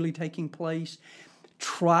what's really taking place.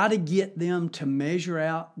 Try to get them to measure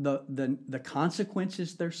out the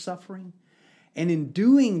consequences they're suffering. And in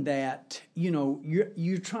doing that,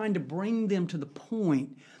 you're trying to bring them to the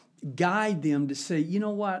point, guide them to say, you know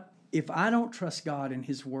what, if I don't trust God and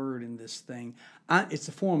His Word in this thing, it's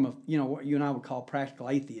a form of, what you and I would call practical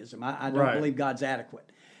atheism. I don't believe God's adequate.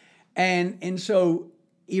 And so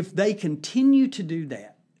if they continue to do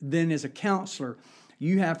that, then as a counselor,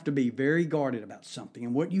 you have to be very guarded about something.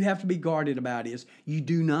 And what you have to be guarded about is you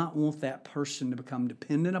do not want that person to become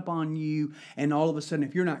dependent upon you. And all of a sudden,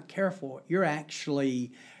 if you're not careful, you're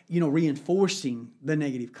actually, reinforcing the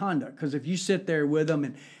negative conduct. Because if you sit there with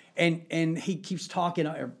them and he keeps talking,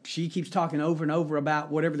 or she keeps talking over and over about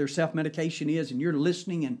whatever their self-medication is, and you're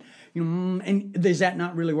listening, and and does that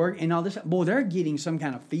not really work? And all this, boy, they're getting some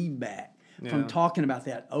kind of feedback from talking about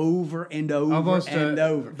that over and over almost and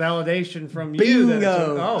over. Validation from Bingo.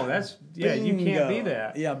 you. That's you can't be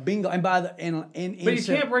that. Yeah, bingo. And but you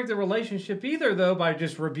can't break the relationship either, though, by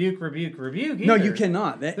just rebuke either. No, you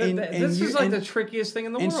cannot. This is like the trickiest thing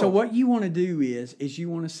in the world. And so what you want to do is you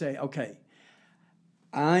want to say, okay,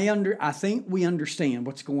 I think we understand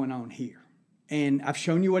what's going on here. And I've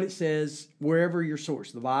shown you what it says wherever your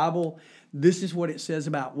source, the Bible, this is what it says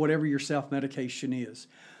about whatever your self-medication is.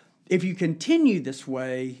 If you continue this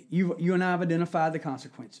way, you and I have identified the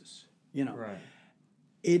consequences. Right.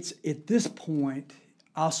 It's at this point,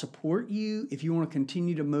 I'll support you if you want to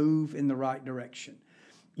continue to move in the right direction.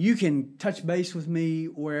 You can touch base with me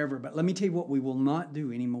wherever, but let me tell you what we will not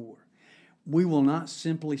do anymore. We will not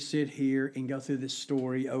simply sit here and go through this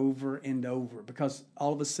story over and over, because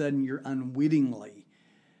all of a sudden you're unwittingly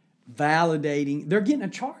validating. They're getting a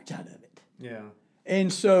charge out of it. Yeah.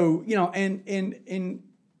 And so, and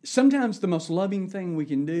sometimes the most loving thing we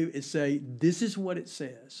can do is say, this is what it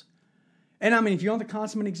says. And I mean, if you want the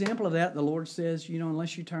consummate example of that, the Lord says,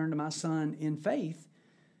 unless you turn to my Son in faith,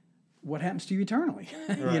 what happens to you eternally?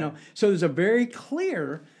 Right. So there's a very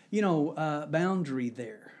clear, boundary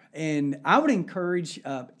there. And I would encourage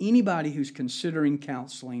anybody who's considering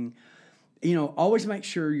counseling, always make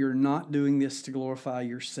sure you're not doing this to glorify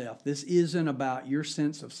yourself. This isn't about your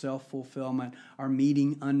sense of self-fulfillment or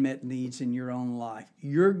meeting unmet needs in your own life.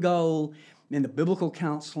 Your goal in the biblical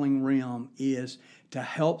counseling realm is to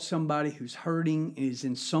help somebody who's hurting and is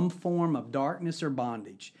in some form of darkness or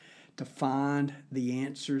bondage to find the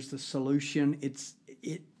answers, the solution. It's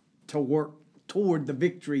to work toward the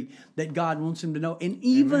victory that God wants him to know. And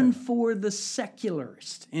even Amen. For the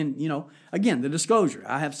secularist, and again, the disclosure,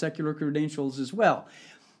 I have secular credentials as well,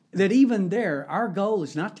 that even there, our goal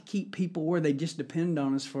is not to keep people where they just depend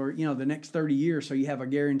on us for, the next 30 years so you have a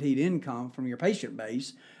guaranteed income from your patient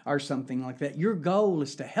base or something like that. Your goal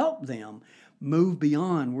is to help them move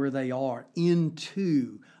beyond where they are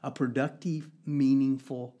into a productive,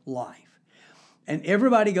 meaningful life. And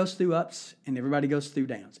everybody goes through ups and everybody goes through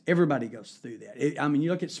downs. Everybody goes through that.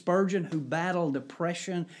 You look at Spurgeon, who battled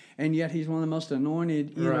depression, and yet he's one of the most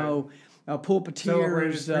anointed,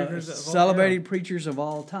 pulpiteers, celebrated preachers of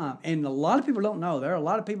all time. And a lot of people don't know. There are a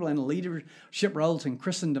lot of people in leadership roles in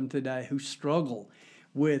Christendom today who struggle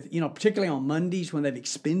with, particularly on Mondays when they've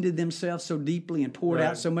expended themselves so deeply and poured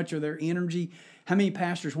out so much of their energy. How many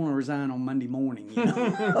pastors want to resign on Monday morning?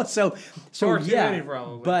 So yeah.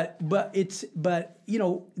 But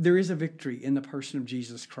there is a victory in the person of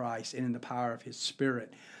Jesus Christ and in the power of His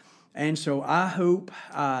Spirit. And so I hope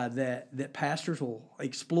that pastors will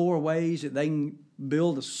explore ways that they can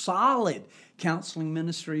build a solid counseling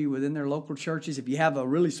ministry within their local churches. If you have a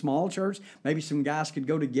really small church, maybe some guys could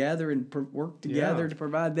go together and work together to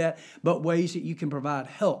provide that. But ways that you can provide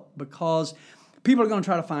help, because people are going to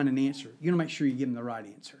try to find an answer. You're going to make sure you give them the right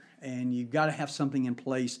answer. And you've got to have something in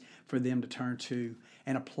place for them to turn to,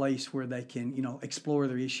 and a place where they can, explore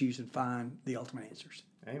their issues and find the ultimate answers.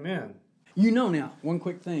 Amen. Now, one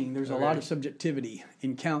quick thing. There's a lot of subjectivity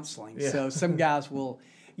in counseling. Yeah. So some guys will,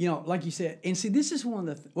 like you said, and see, this is one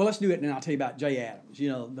of the, let's do it, and I'll tell you about Jay Adams,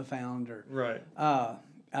 the founder. Right.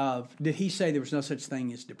 Did he say there was no such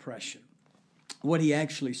thing as depression? What he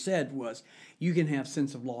actually said was, you can have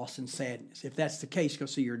sense of loss and sadness. If that's the case, go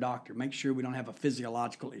see your doctor. Make sure we don't have a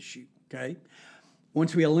physiological issue, okay?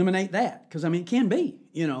 Once we eliminate that, because, it can be,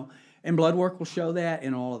 And blood work will show that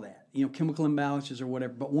and all of that. You know, chemical imbalances or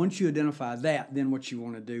whatever. But once you identify that, then what you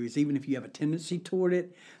want to do is, even if you have a tendency toward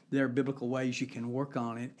it, there are biblical ways you can work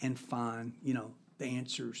on it and find, you know, the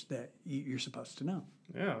answers that you're supposed to know.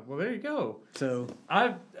 Yeah, well, there you go. So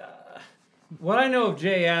what I know of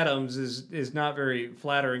Jay Adams is not very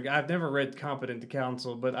flattering. I've never read Competent to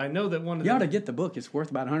Counsel, but I know that one of you ought to get the book. It's worth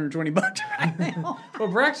about $120 right now. Well,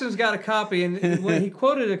 Braxton's got a copy, and when he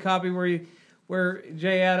quoted a copy where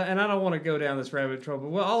Jay Adams, and I don't want to go down this rabbit trail,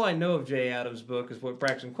 but all I know of Jay Adams' book is what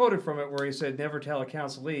Braxton quoted from it, where he said, "Never tell a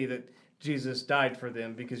counselee that Jesus died for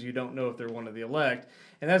them because you don't know if they're one of the elect."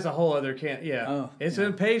 And that's a whole other it's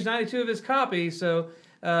on page 92 of his copy, so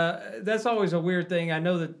that's always a weird thing. I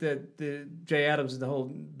know that the Jay Adams and the whole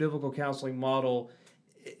biblical counseling model,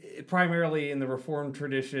 primarily in the Reformed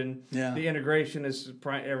tradition, the integration is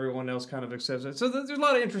everyone else kind of accepts it. So there's a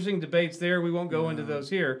lot of interesting debates there. We won't go into those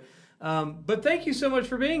here. But thank you so much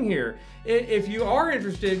for being here. If you are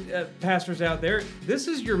interested, pastors out there, this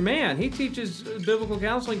is your man. He teaches biblical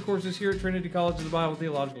counseling courses here at Trinity College of the Bible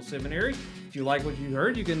Theological Seminary. If you like what you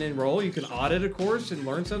heard, you can enroll. You can audit a course and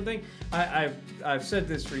learn something. I've said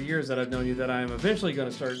this for years that I've known you, that I am eventually going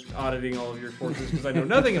to start auditing all of your courses because I know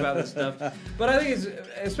nothing about this stuff. But I think it's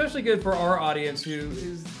especially good for our audience who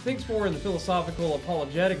thinks more in the philosophical,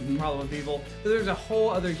 apologetic problem of people. There's a whole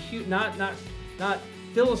other not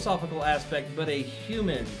philosophical aspect, but a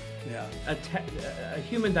human, a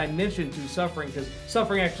human dimension to suffering, because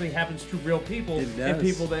suffering actually happens to real people and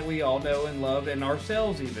people that we all know and love, and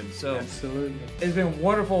ourselves even. So absolutely, it's been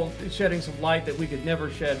wonderful shedding some light that we could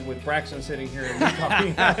never shed with Braxton sitting here and me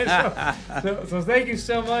talking. So thank you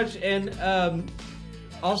so much, and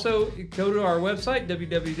also go to our website,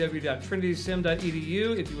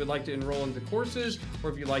 www.trinitysem.edu, if you would like to enroll into courses,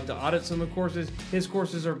 or if you'd like to audit some of the courses. His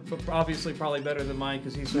courses are obviously probably better than mine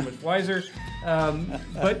because he's so much wiser.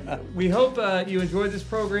 But we hope you enjoyed this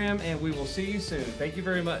program, and we will see you soon. Thank you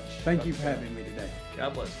very much. Thank you for having me today.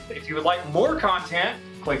 God bless. If you would like more content,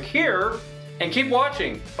 click here and keep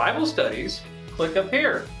watching Bible studies. Click up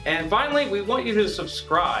here. And finally, we want you to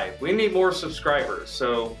subscribe. We need more subscribers,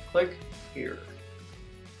 so click here.